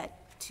we get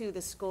to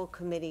the school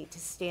committee to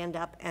stand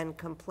up and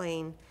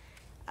complain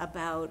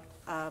about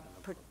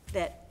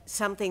that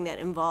something that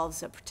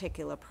involves a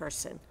particular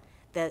person.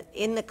 That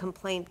in the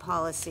complaint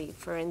policy,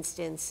 for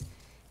instance,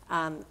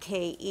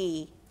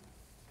 KE,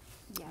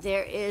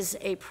 there is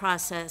a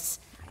process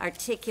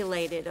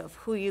articulated of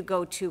who you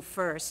go to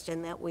first,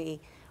 and that we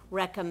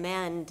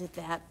recommend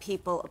that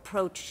people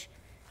approach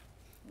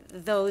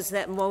those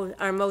that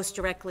are most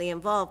directly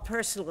involved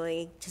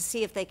personally to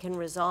see if they can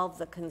resolve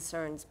the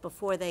concerns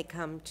before they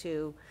come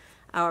to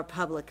our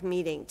public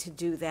meeting to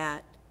do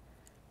that.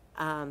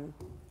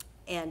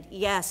 And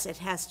yes, it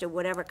has to,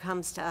 whatever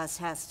comes to us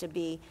has to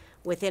be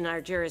within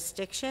our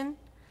jurisdiction.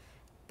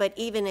 But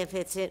even if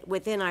it's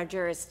within our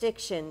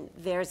jurisdiction,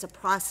 there's a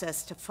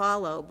process to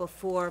follow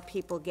before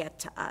people get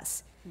to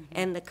us.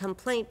 And the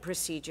complaint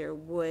procedure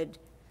would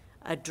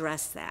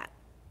address that.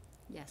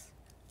 Yes.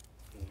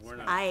 We're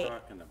not I-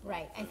 talking about.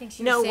 Right, I think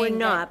she was No, saying we're that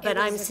not, it but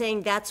I'm was a-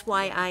 saying that's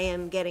why I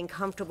am getting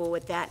comfortable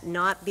with that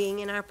not being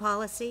in our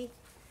policy.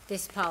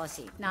 This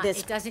policy, not, This-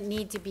 it doesn't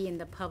need to be in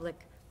the public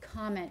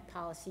comment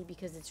policy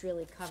because it's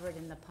really covered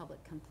in the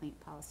public complaint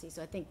policy.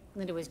 So I think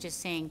Linda was just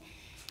saying,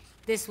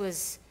 this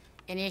was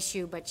an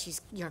issue, but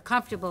you're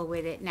comfortable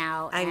with it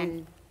now, I'm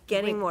and.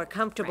 getting with- more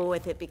comfortable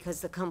right. with it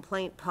because the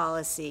complaint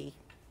policy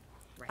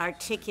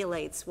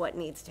articulates what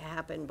needs to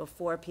happen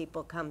before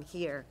people come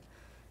here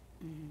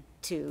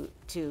to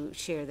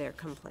share their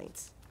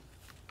complaints.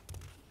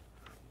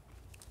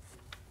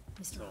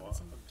 Mr. So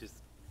Robinson.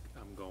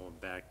 I'm going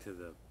back to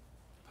the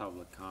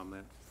public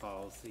comment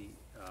policy.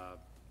 I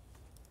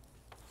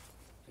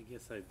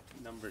guess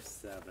number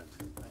 7,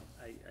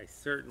 I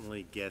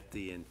certainly get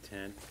the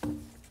intent.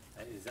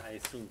 I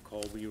assume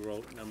Colby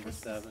wrote number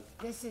 7?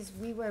 This is,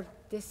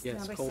 this Yes,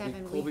 number Colby-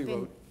 7, Colby we've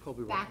been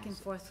Colby wrote back number and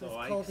forth with So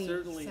I Colby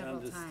certainly several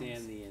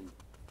understand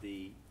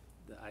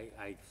times.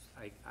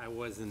 I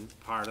wasn't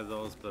part of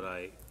those, but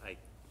I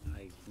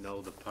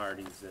know the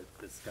parties that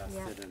discussed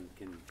Yeah. it and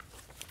can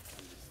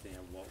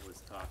understand what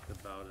was talked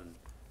about, and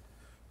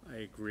I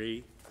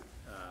agree.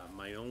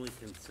 My only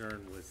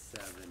concern with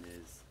 7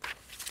 is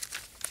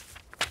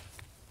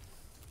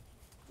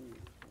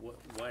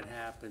what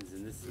happens,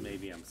 and this is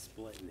maybe I'm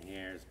splitting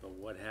hairs, but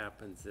what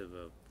happens if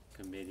a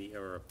committee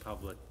or a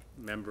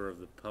member of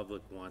the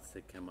public wants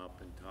to come up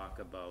and talk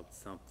about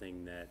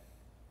something that,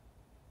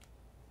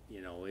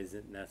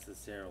 isn't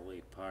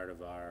necessarily part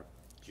of our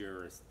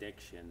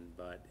jurisdiction,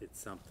 but it's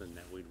something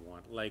that we'd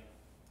want, like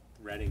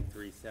Reading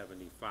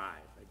 375,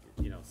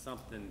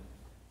 something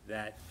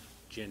that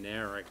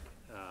generic,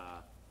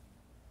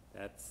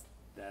 that's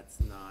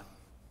not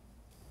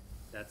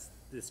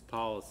this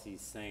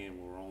policy's saying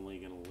we're only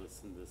gonna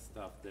listen to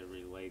stuff that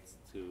relates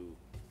to,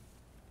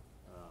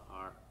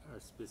 our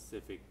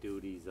specific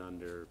duties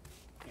under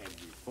ed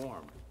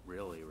reform,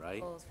 really,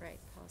 right? Goals, right,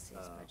 policies,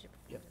 budget.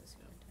 yep.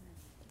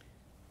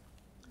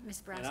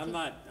 Ms. And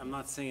Bobrowski? I'm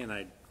not saying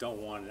I don't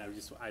want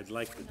it, I'd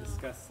like to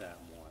discuss that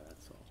more,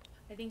 that's all.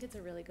 I think it's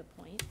a really good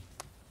point.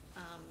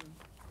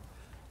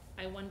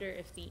 I wonder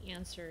if the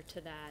answer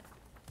to that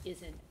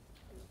isn't,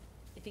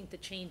 I think the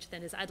change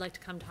then is, I'd like to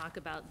come talk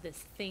about this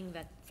thing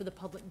that, for the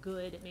public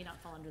good, it may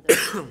not fall under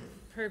the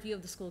purview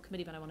of the school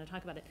committee, but I want to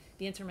talk about it.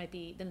 The answer might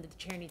be, then the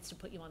chair needs to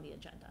put you on the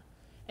agenda.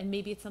 And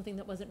maybe it's something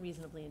that wasn't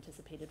reasonably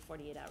anticipated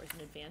 48 hours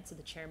in advance, so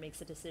the chair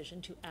makes a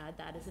decision to add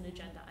that as an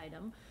agenda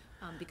item,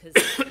 because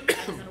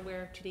I was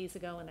unaware 2 days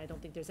ago, and I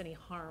don't think there's any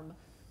harm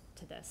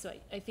to this. So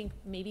I think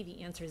maybe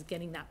the answer is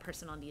getting that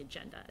person on the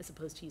agenda, as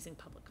opposed to using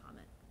public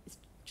comment. It's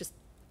just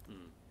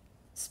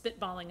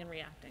spitballing and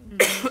reacting.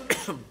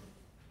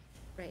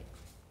 Right.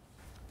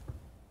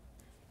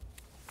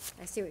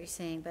 I see what you're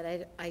saying, but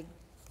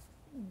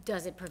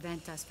does it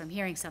prevent us from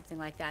hearing something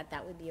like that?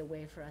 That would be a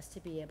way for us to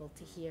be able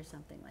to hear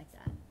something like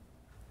that.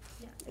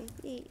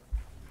 Maybe,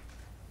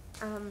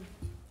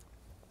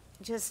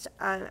 just,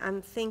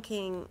 I'm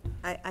thinking,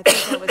 I think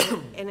that was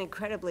an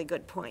incredibly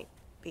good point,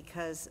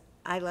 because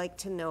I like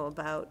to know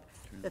about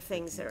the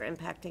things that are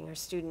impacting our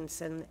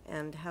students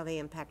and how they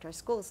impact our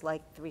schools,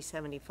 like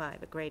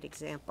 375, a great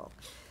example.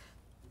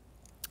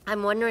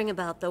 I'm wondering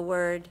about the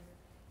word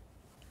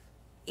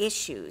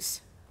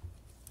issues.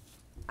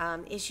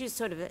 Issues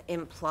sort of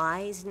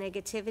implies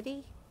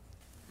negativity.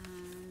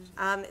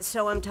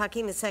 So I'm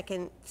talking the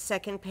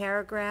second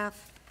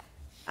paragraph.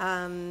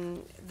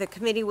 The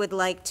committee would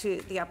like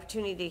the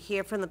opportunity to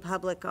hear from the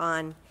public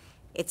on,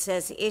 it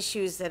says,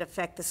 issues that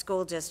affect the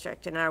school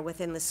district and are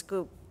within the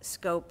scope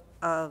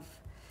of,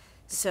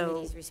 The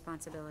committee's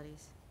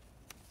responsibilities.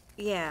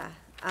 yeah.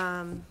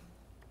 I'm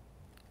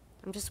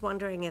just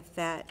wondering if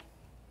that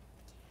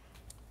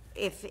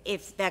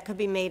could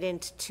be made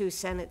into 2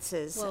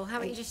 sentences. Well, how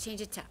about you just change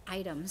it to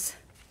items?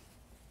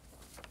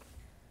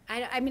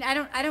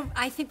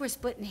 I think we're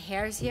splitting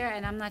hairs here,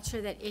 and I'm not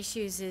sure that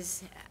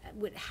issues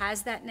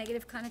has that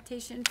negative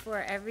connotation for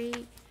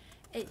every,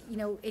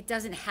 it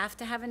doesn't have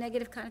to have a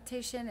negative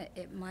connotation.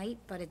 It might,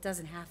 but it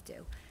doesn't have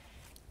to.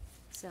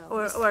 So.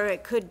 Or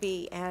it could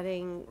be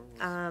adding,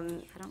 I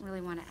don't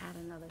really want to add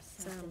another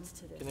sentence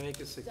to this. Can I make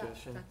a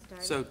suggestion? Dr.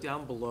 Doherty? So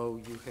down below,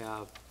 you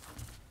have,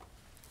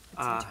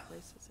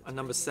 on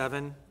number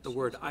 7, the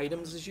word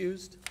items is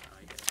used.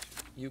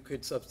 You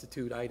could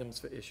substitute items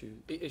for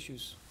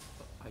issues,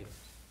 items.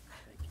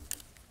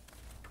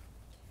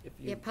 If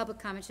you, Yeah, public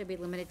comment should be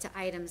limited to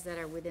items that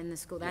are within the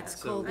school. That's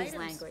Yeah, so- Colby's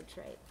Items. language,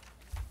 right?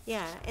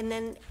 yeah, and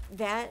then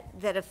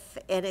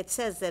and it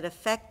says that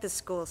affect the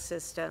school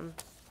system.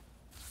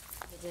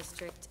 The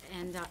district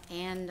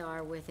and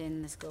are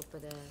within the scope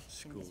of the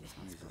committee's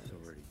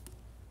responsibilities.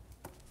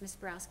 Ms.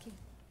 Borowski?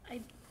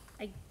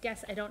 I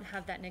guess I don't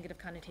have that negative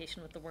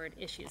connotation with the word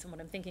issues, and what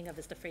I'm thinking of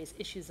is the phrase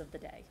issues of the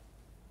day.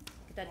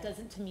 That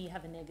doesn't, to me,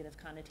 have a negative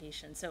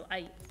connotation, so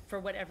for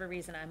whatever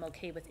reason, I'm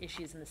okay with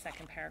issues in the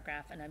second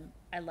paragraph, and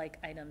I like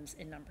items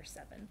in number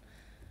 7.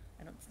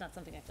 It's not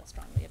something I feel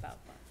strongly about,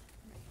 but.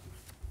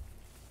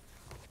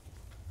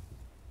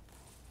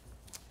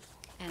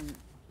 And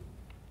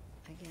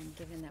again,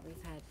 given that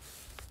we've had,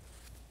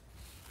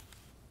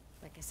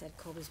 like I said,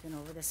 Colby's been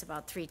over this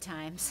about 3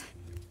 times.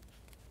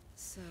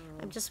 So,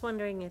 I'm just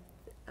wondering if,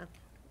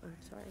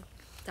 sorry.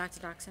 Dr.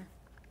 Doxer?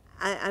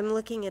 I'm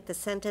looking at the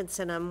sentence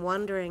and I'm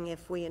wondering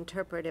if we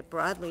interpret it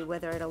broadly,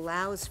 whether it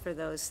allows for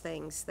those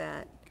things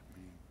that,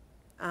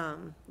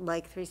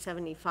 like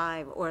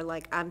 375, or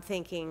like I'm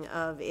thinking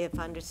of if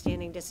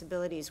Understanding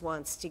Disabilities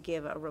wants to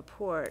give a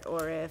report,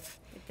 or if,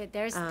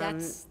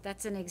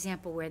 That's an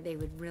example where they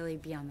would really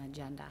be on the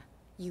agenda.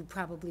 You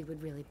probably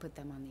would really put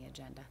them on the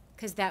agenda,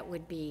 because that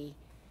would be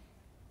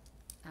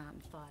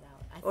thought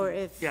out, I think. or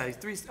if. yeah,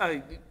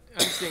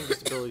 understanding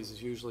disabilities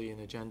is usually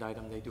an agenda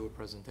item, they do a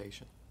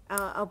presentation.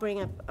 I'll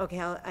bring up,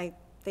 okay, I'm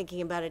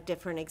thinking about a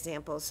different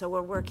example. So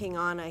we're working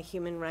on a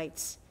human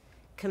rights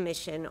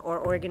commission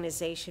or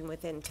organization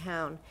within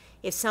town.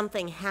 If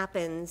something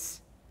happens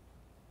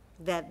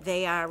that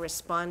they are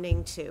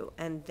responding to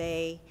and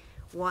they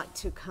want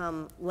to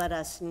come let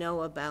us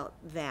know about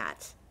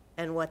that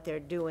and what they're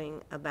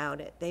doing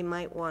about it, they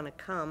might want to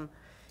come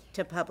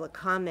to public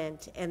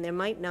comment, and there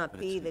might not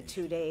be the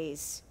 2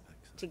 days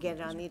to get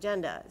it on the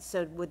agenda.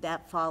 So would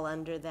that fall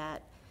under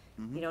that?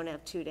 You don't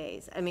have 2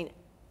 days. I mean,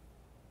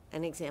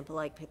 an example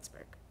like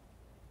Pittsburgh,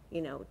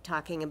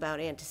 talking about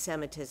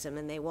anti-Semitism,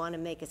 and they want to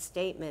make a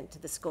statement to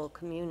the school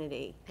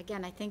community.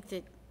 Again, I think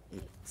that,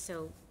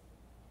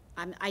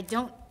 I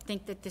don't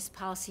think that this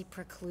policy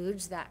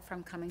precludes that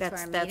from coming to our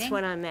meeting. That's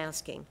what I'm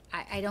asking.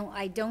 I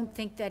don't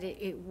think that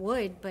it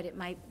would, but it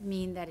might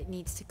mean that it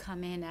needs to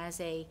come in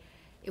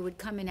it would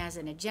come in as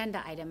an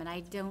agenda item, and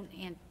I don't,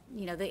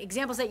 the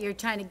examples that you're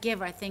trying to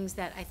give are things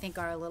that I think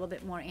are a little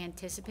bit more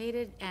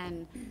anticipated,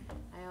 and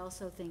I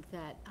also think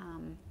that,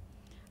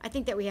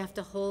 we have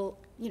to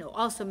you know,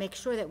 also make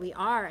sure that we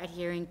are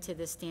adhering to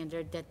the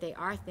standard, that they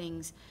are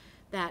things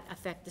that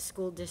affect the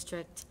school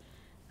district,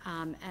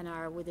 and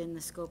are within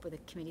the scope of the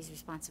committee's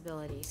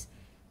responsibilities.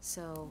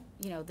 So,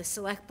 you know, the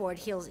select board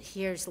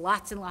hears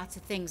lots and lots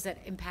of things that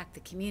impact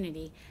the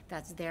community,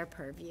 that's their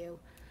purview,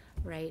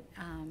 right?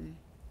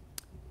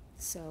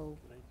 So,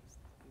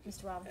 Mr.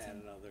 Add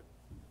Robinson? another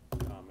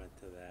comment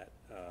to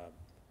that.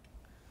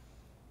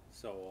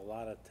 So a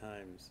lot of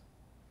times,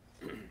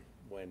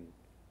 when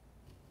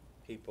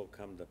people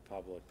come to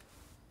public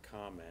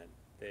comment,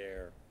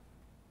 they're,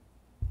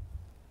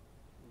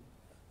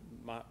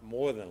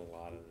 more than a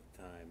lot of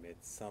the time,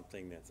 it's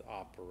something that's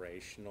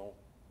operational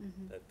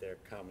that they're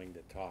coming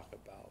to talk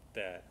about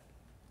that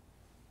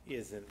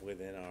isn't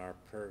within our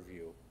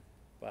purview.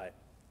 But,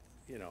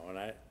 you know, and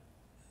I'm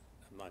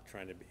not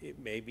trying to be,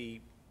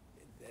 maybe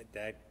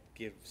that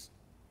gives,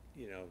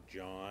 you know,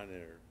 John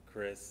or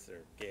Chris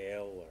or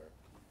Gail or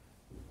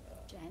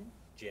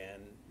Jen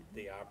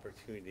the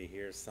opportunity to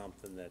hear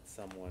something that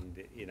someone,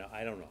 you know,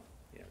 I don't know,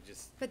 you know,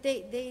 just. But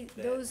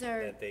those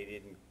are. That they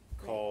didn't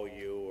call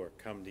you or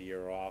come to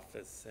your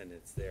office and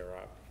it's their,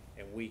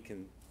 and we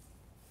can,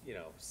 you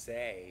know,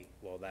 say,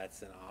 well,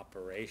 that's an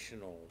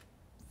operational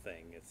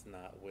thing, it's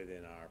not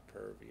within our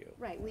purview.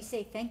 Right, we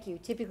say thank you,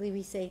 typically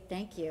we say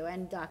thank you,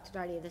 and Dr.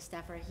 Doherty, the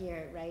staff are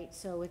here, right?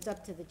 So it's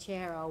up to the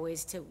chair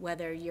always to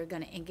whether you're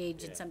gonna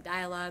engage in Yeah. some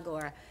dialogue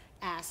or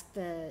ask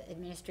the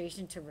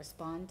administration to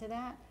respond to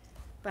that.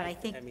 But I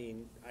think, I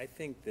mean, I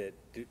think that,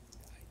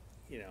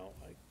 you know,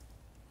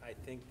 I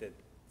think that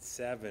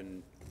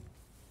 7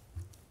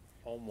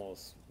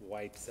 almost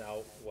wipes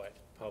out what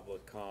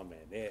public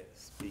comment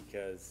is,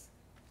 because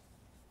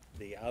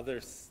the other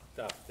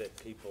stuff that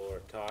people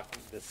are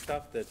talking, the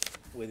stuff that's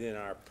within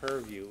our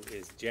purview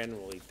is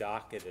generally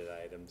docketed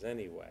items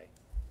anyway.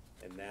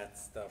 And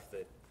that's stuff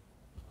that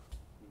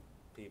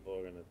people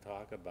are gonna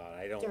talk about.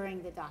 I don't.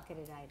 during the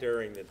docketed item.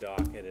 During the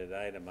docketed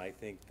item, I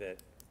think that,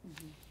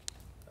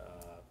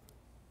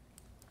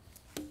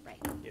 Right,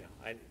 you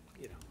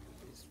know,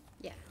 it's-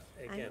 yeah.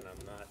 again,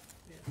 I'm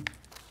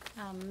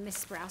not,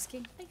 Ms.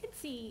 Borowski?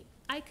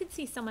 I could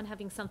see someone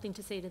having something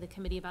to say to the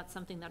committee about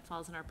something that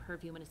falls in our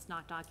purview and it's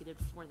not docketed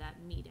for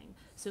that meeting.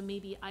 So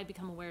maybe I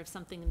become aware of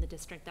something in the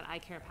district that I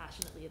care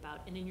passionately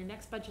about, and in your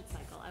next budget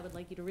cycle, I would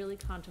like you to really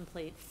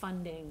contemplate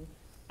funding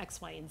X,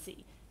 Y, and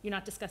Z. You're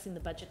not discussing the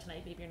budget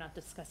tonight, maybe you're not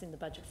discussing the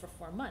budget for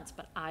 4 months,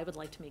 but I would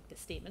like to make this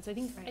statement. So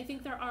I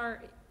think there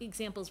are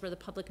examples where the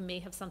public may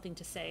have something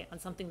to say on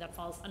something that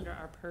falls under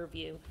our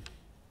purview,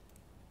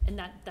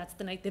 and that's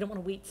the night, they don't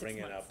wanna wait 6 months.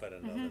 bring it up at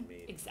another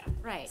meeting. Exactly.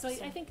 Right, So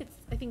so- I think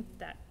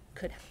that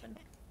could happen.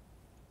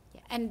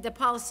 Yeah, and the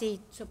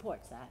policy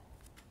supports that.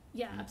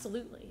 Yeah,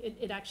 absolutely.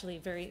 It actually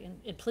very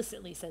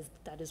implicitly says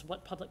that is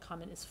what public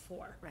comment is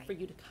for. Right. For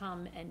you to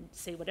come and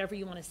say whatever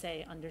you want to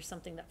say under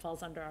something that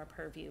falls under our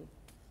purview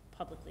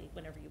publicly,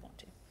 whenever you want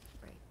to.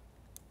 Right.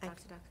 I-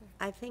 Doctor?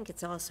 I think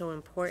it's also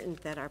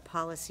important that our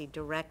policy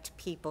direct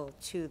people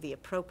to the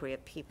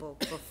appropriate people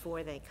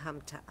before they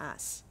come to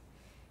us.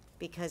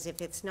 Because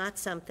if it's not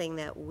something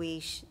that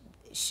we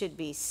should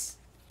be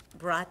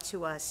brought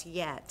to us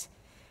yet,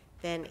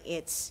 then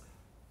it's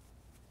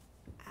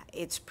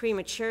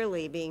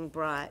prematurely being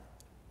brought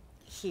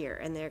here,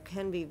 and there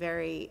can be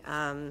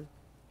there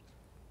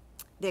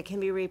can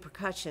be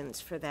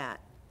repercussions for that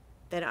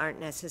aren't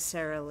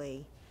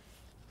necessarily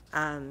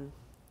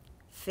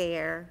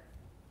fair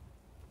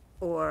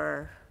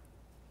or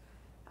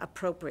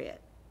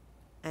appropriate.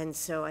 And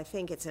so I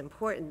think it's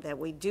important that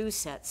we do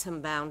set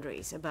some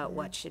boundaries about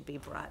what should be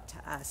brought to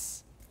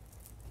us.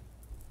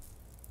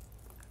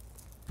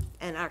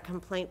 And our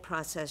complaint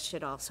process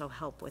should also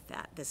help with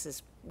that. This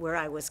is where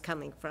I was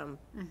coming from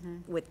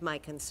with my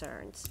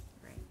concerns.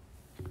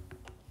 Right.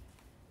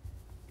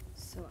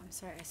 So, I'm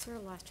sorry, I sort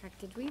of lost track.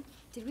 Did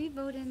we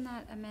vote in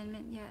that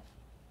amendment yet?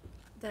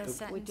 The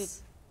sentence?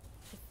 Yes.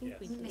 Yeah.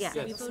 We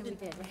Yes. voted,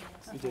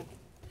 right? You did.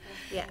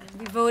 Yeah.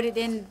 We voted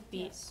in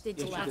The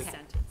the last okay.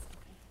 sentence.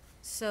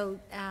 So,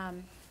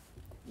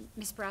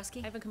 Ms. Borowski?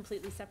 I have a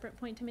completely separate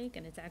point to make,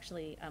 and it's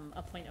actually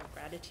a point of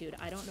gratitude.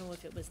 I don't know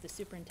if it was the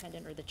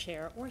superintendent or the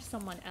chair or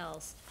someone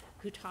else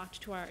who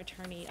talked to our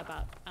attorney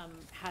about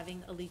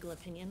having a legal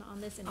opinion on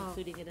this and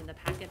including it in the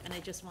packet, and I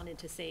just wanted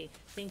to say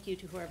thank you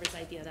to whoever's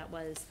idea that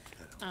was.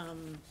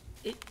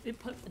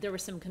 There were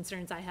some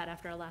concerns I had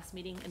after our last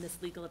meeting, and this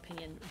legal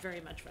opinion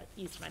very much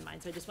eased my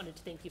mind, so I just wanted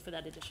to thank you for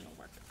that additional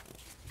work.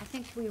 I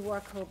think we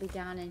wore Colby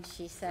down and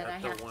she said I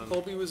Not the have to. one-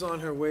 Colby was on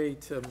her way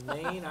to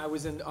Maine, I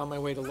was on my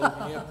way to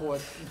Logan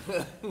Airport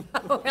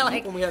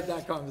Really? when we had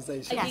that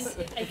conversation. I Yes.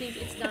 think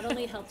it's not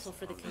only helpful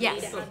for the committee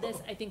Yes. to have this,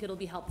 I think it'll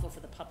be helpful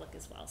for the public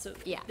as well. So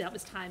Yeah. that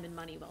was time and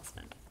money well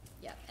spent.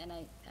 Yeah, and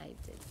I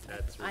did.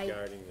 That's I-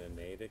 regarding the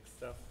Natick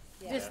stuff?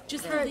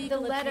 Just For the legal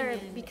letter,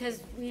 opinion.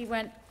 because we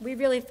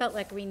really felt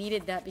like we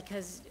needed that,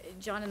 because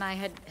John and I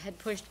had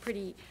pushed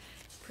pretty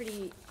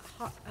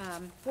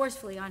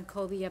forcefully on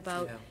Colby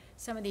about Yeah.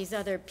 some of these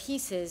other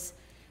pieces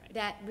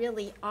that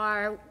really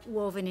are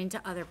woven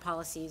into other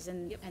policies.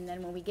 And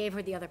then when we gave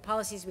her the other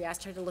policies, we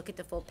asked her to look at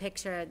the full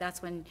picture.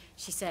 That's when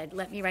she said,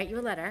 let me write you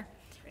a letter.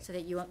 so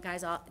that you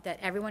guys all, that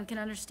everyone can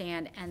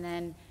understand, and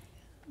then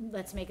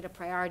let's make it a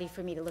priority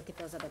for me to look at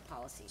those other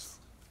policies.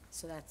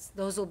 So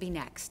those will be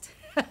next.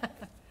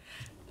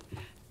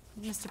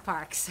 Mr.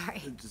 Parks,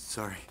 sorry.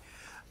 Sorry.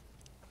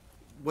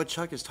 What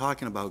Chuck is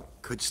talking about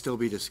could still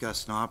be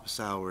discussed in office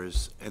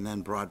hours and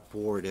then brought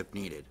forward if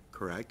needed,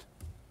 correct?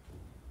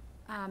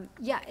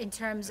 Yeah, in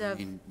terms I of,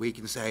 mean, we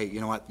can say, you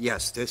know what,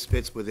 yes, this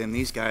fits within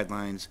these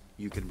guidelines,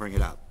 you can bring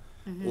it up.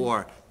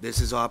 Or, this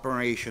is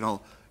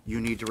operational, you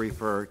need to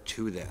refer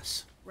to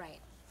this. right,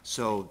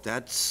 So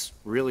that's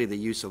really the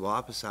use of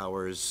office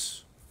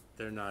hours.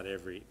 They're not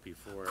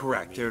before. every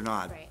Correct, they're meeting.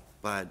 not. Right.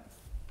 But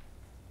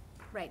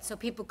right. So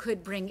people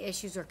could bring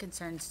issues or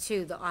concerns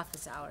to the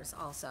office hours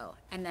also,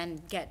 and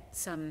then get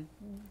some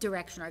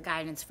direction or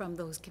guidance from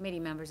those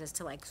committee members as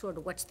to like sort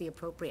of what's the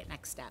appropriate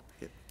next step.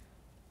 Yep.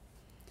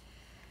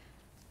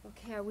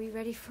 Okay, are we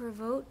ready for a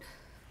vote?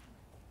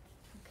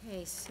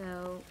 Okay,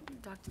 so,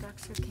 Dr.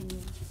 Doxer, can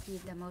you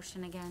read the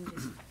motion again?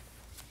 Just-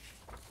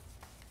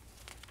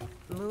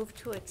 Move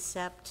to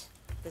accept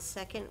the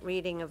second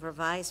reading of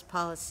revised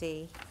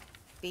policy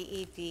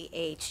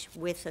BEDH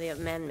with the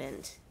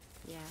amendment,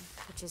 Yeah,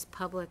 which is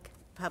public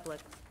public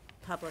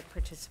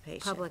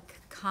participation.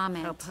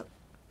 comment Oh, pu-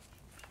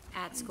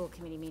 at school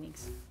committee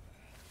meetings.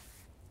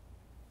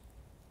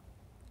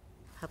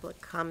 Public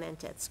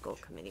comment at school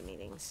committee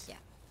meetings. Yeah.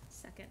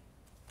 Second.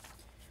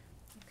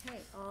 Okay,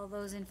 all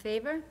those in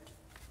favor?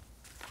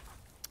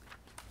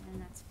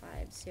 And that's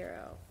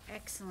 5-0.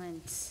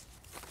 Excellent.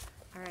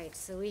 All right,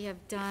 so we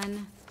have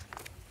done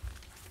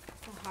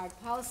the hard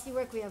policy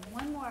work. We have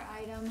one more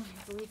item,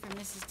 I believe from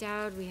Mrs.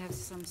 Dowd. We have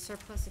some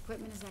surplus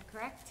equipment, is that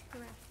correct?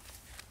 Correct.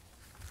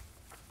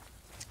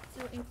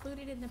 So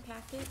included in the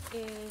packet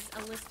is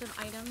a list of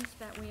items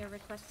that we are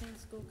requesting the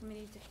school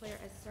committee declare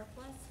as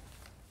surplus.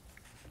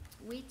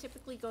 We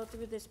typically go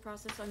through this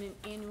process on an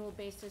annual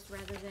basis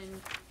rather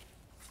than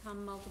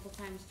come multiple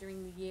times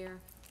during the year.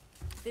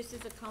 This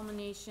is a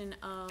culmination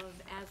of,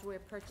 as we're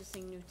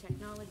purchasing new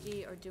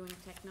technology or doing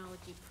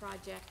technology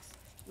projects,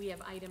 we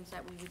have items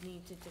that we would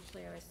need to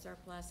declare as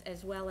surplus,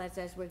 as well as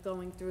we're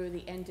going through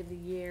the end of the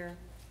year,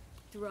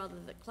 through all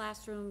of the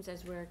classrooms,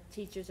 as where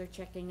teachers are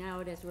checking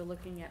out, as we're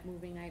looking at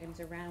moving items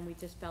around. We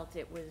just felt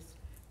it was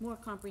more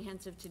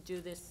comprehensive to do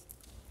this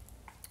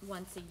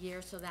once a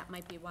year, so that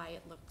might be why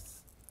it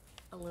looks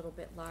a little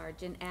bit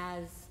large. And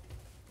as,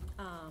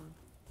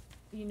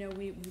 you know,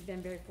 we've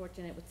been very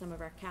fortunate with some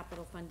of our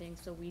capital funding,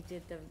 so we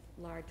did the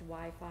large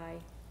Wi-Fi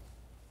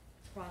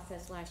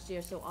process last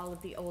year, so all of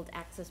the old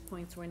access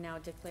points we're now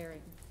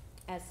declaring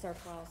as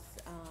surplus.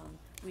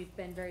 We've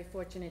been very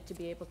fortunate to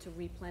be able to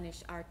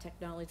replenish our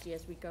technology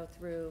as we go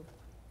through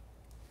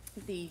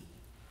the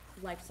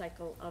life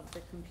cycle of the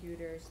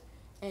computers.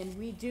 And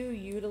we do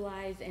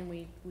utilize and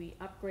we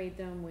upgrade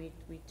them, we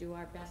do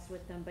our best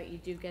with them, but you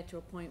do get to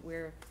a point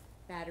where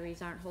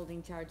batteries aren't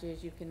holding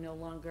charges, you can no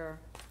longer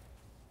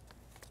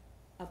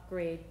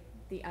upgrade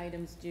the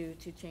items due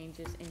to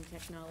changes in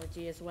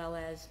technology, as well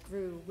as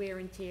through wear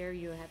and tear.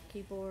 You have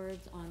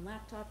keyboards on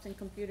laptops and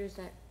computers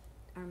that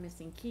are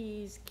missing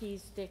keys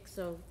sticks,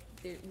 so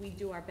we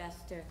do our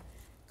best to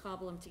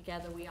cobble them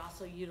together. We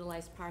also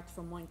utilize parts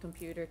from one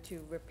computer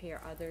to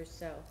repair others,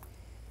 so,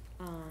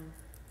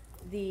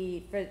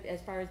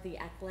 as far as the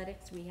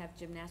athletics, we have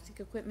gymnastic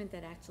equipment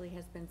that actually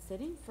has been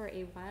sitting for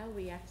a while.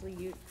 We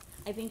actually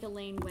I think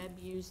Elaine Webb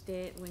used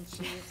it when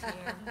she was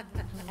here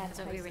at That's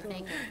what high we were school.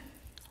 thinking.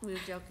 We were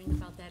joking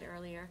about that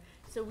earlier.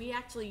 So we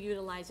actually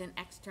utilize an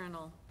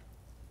external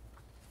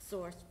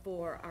source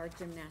for our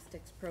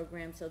gymnastics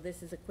program. So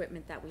this is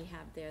equipment that we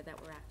have there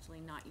that we're actually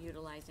not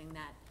utilizing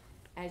that.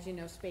 As you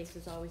know, space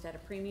is always at a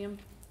premium.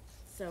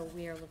 So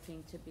we are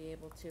looking to be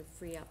able to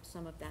free up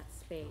some of that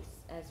space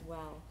as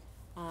well.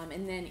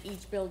 And then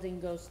each building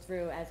goes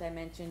through, as I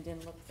mentioned,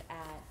 and looks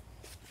at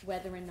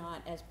whether or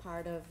not, as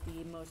part of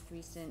the most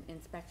recent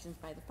inspections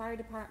by the fire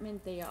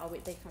department, they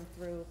come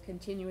through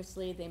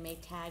continuously. They may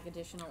tag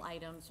additional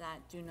items that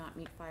do not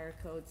meet fire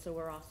code, so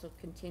we're also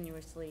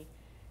continuously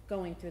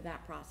going through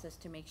that process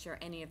to make sure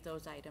any of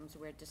those items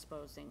we're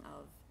disposing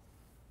of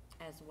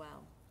as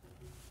well.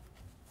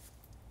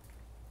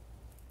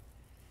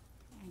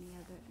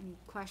 Any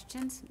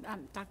questions?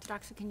 Dr.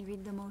 Doxer, can you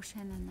read the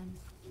motion and then?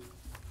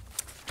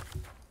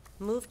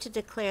 Move to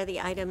declare the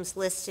items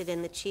listed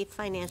in the Chief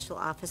Financial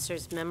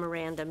Officer's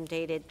memorandum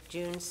dated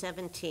June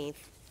 17th,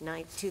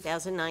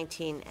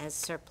 2019 as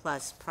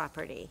surplus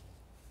property.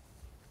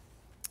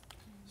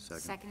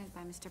 Seconded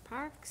by Mr.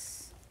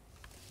 Parks.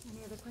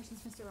 Any other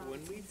questions, Mr. When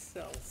Robinson? we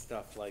sell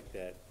stuff like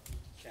that,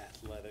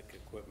 athletic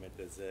equipment,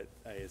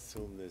 I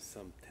assume there's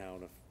some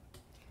town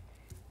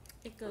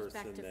It goes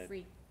back Person to that-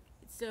 free.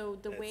 So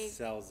the way. that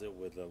sells it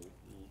with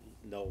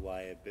no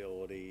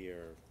liability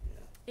or,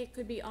 It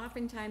could be,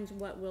 oftentimes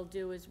what we'll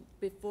do is,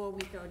 before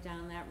we go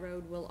down that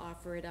road, we'll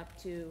offer it up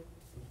to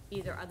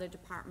either other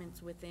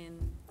departments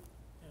within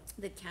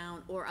the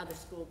town or other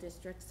school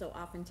districts. So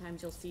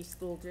oftentimes you'll see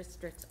school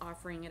districts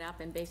offering it up,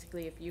 and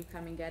basically if you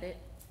come and get it,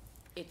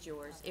 it's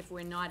yours. If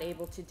we're not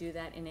able to do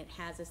that and it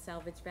has a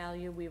salvage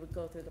value, we would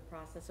go through the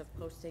process of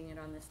posting it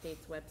on the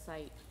state's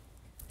website.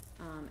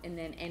 And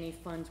then any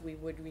funds we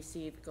would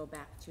receive go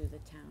back to the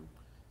town.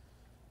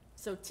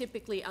 So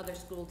typically, other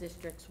school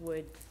districts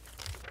would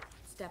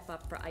step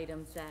up for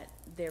items that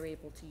they're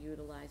able to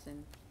utilize,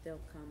 and they'll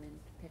come and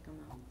pick them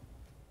up.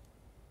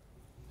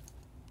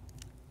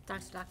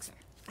 Dr. Doxer?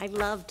 I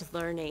loved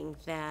learning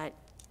that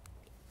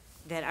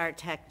our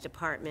tech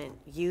department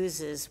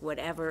uses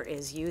whatever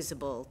is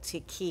usable to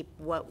keep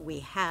what we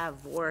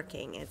have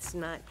working. It's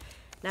not,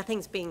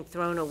 nothing's being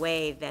thrown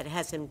away that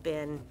hasn't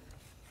been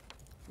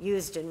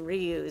used and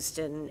reused,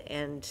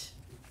 and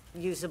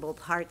usable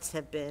parts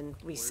have been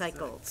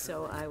recycled,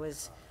 so I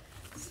was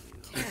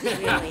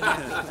really happy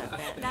about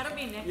that. That'll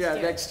be next Yeah,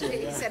 year. next year,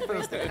 He yeah. said,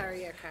 where's the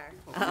courier car?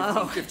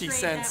 Oh, 50 Trade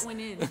cents. that one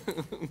in.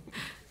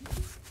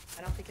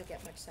 I don't think you'll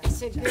get much It's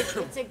sense.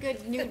 it's a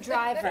good new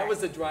driver. That was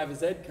the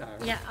driver's ed car.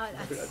 Yeah,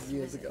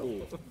 Years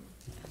ago.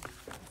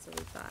 that's what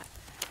we thought.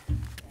 Are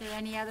there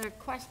any other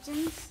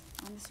questions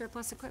on the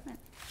surplus equipment?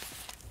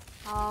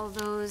 All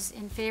those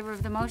in favor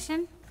of the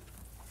motion?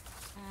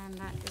 And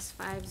that is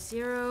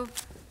 5-0.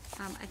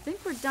 I think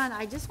we're done.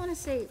 I just want to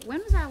say,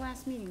 when was our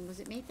last meeting? Was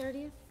it May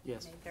 30th?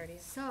 Yes. May 30th.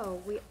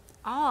 So we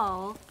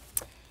all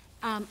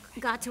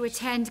got to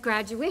attend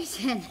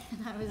graduation.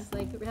 And I was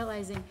like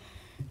realizing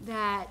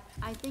that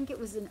I think it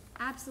was an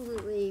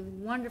absolutely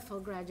wonderful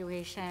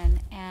graduation.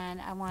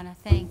 And I want to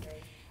thank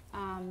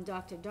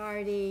Dr.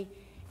 Doherty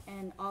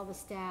and all the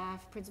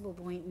staff, Principal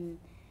Boynton.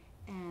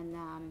 And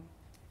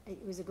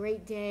it was a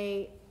great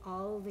day.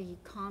 All the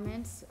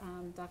comments,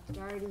 Dr.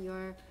 Doherty,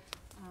 your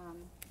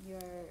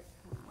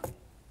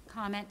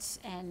comments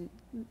and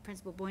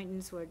Principal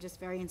Boynton's were just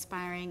very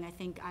inspiring. I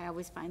think I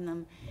always find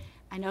them,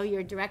 I know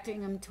you're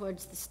directing them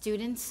towards the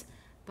students,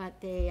 but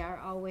they are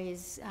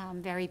always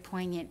very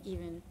poignant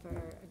even for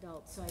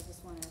adults. So I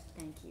just want to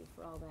thank you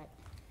for all that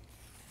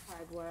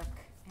hard work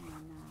and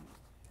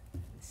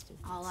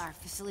all our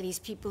facilities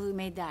people who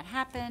made that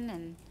happen,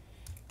 and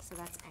so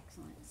that's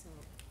excellent. So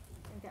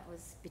I think that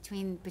was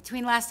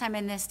between last time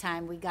and this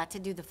time, we got to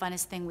do the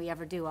funnest thing we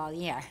ever do all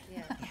year.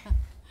 Yeah.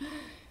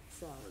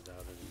 So,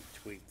 Without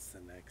any tweets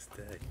the next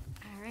day.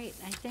 all right,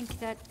 I think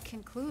that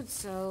concludes,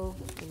 so,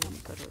 we need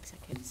to go to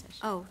executive session.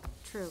 oh,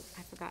 true,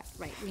 I forgot,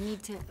 right, we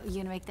need to, you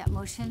gonna make that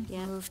motion?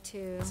 Yeah. Move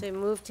to, So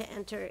move to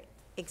enter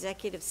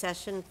executive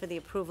session for the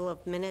approval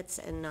of minutes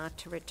and not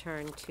to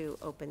return to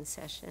open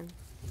session.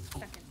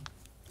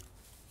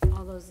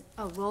 all those,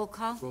 roll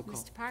call? Roll call.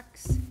 Mr.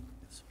 Parks?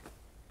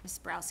 Ms.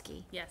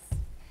 Browski? Yes.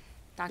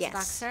 Dr. Yes.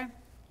 Doxer?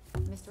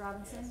 Mr.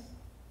 Robinson?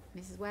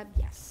 Mrs. Webb?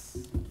 Yes.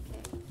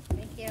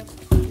 Okay. Thank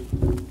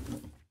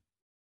you.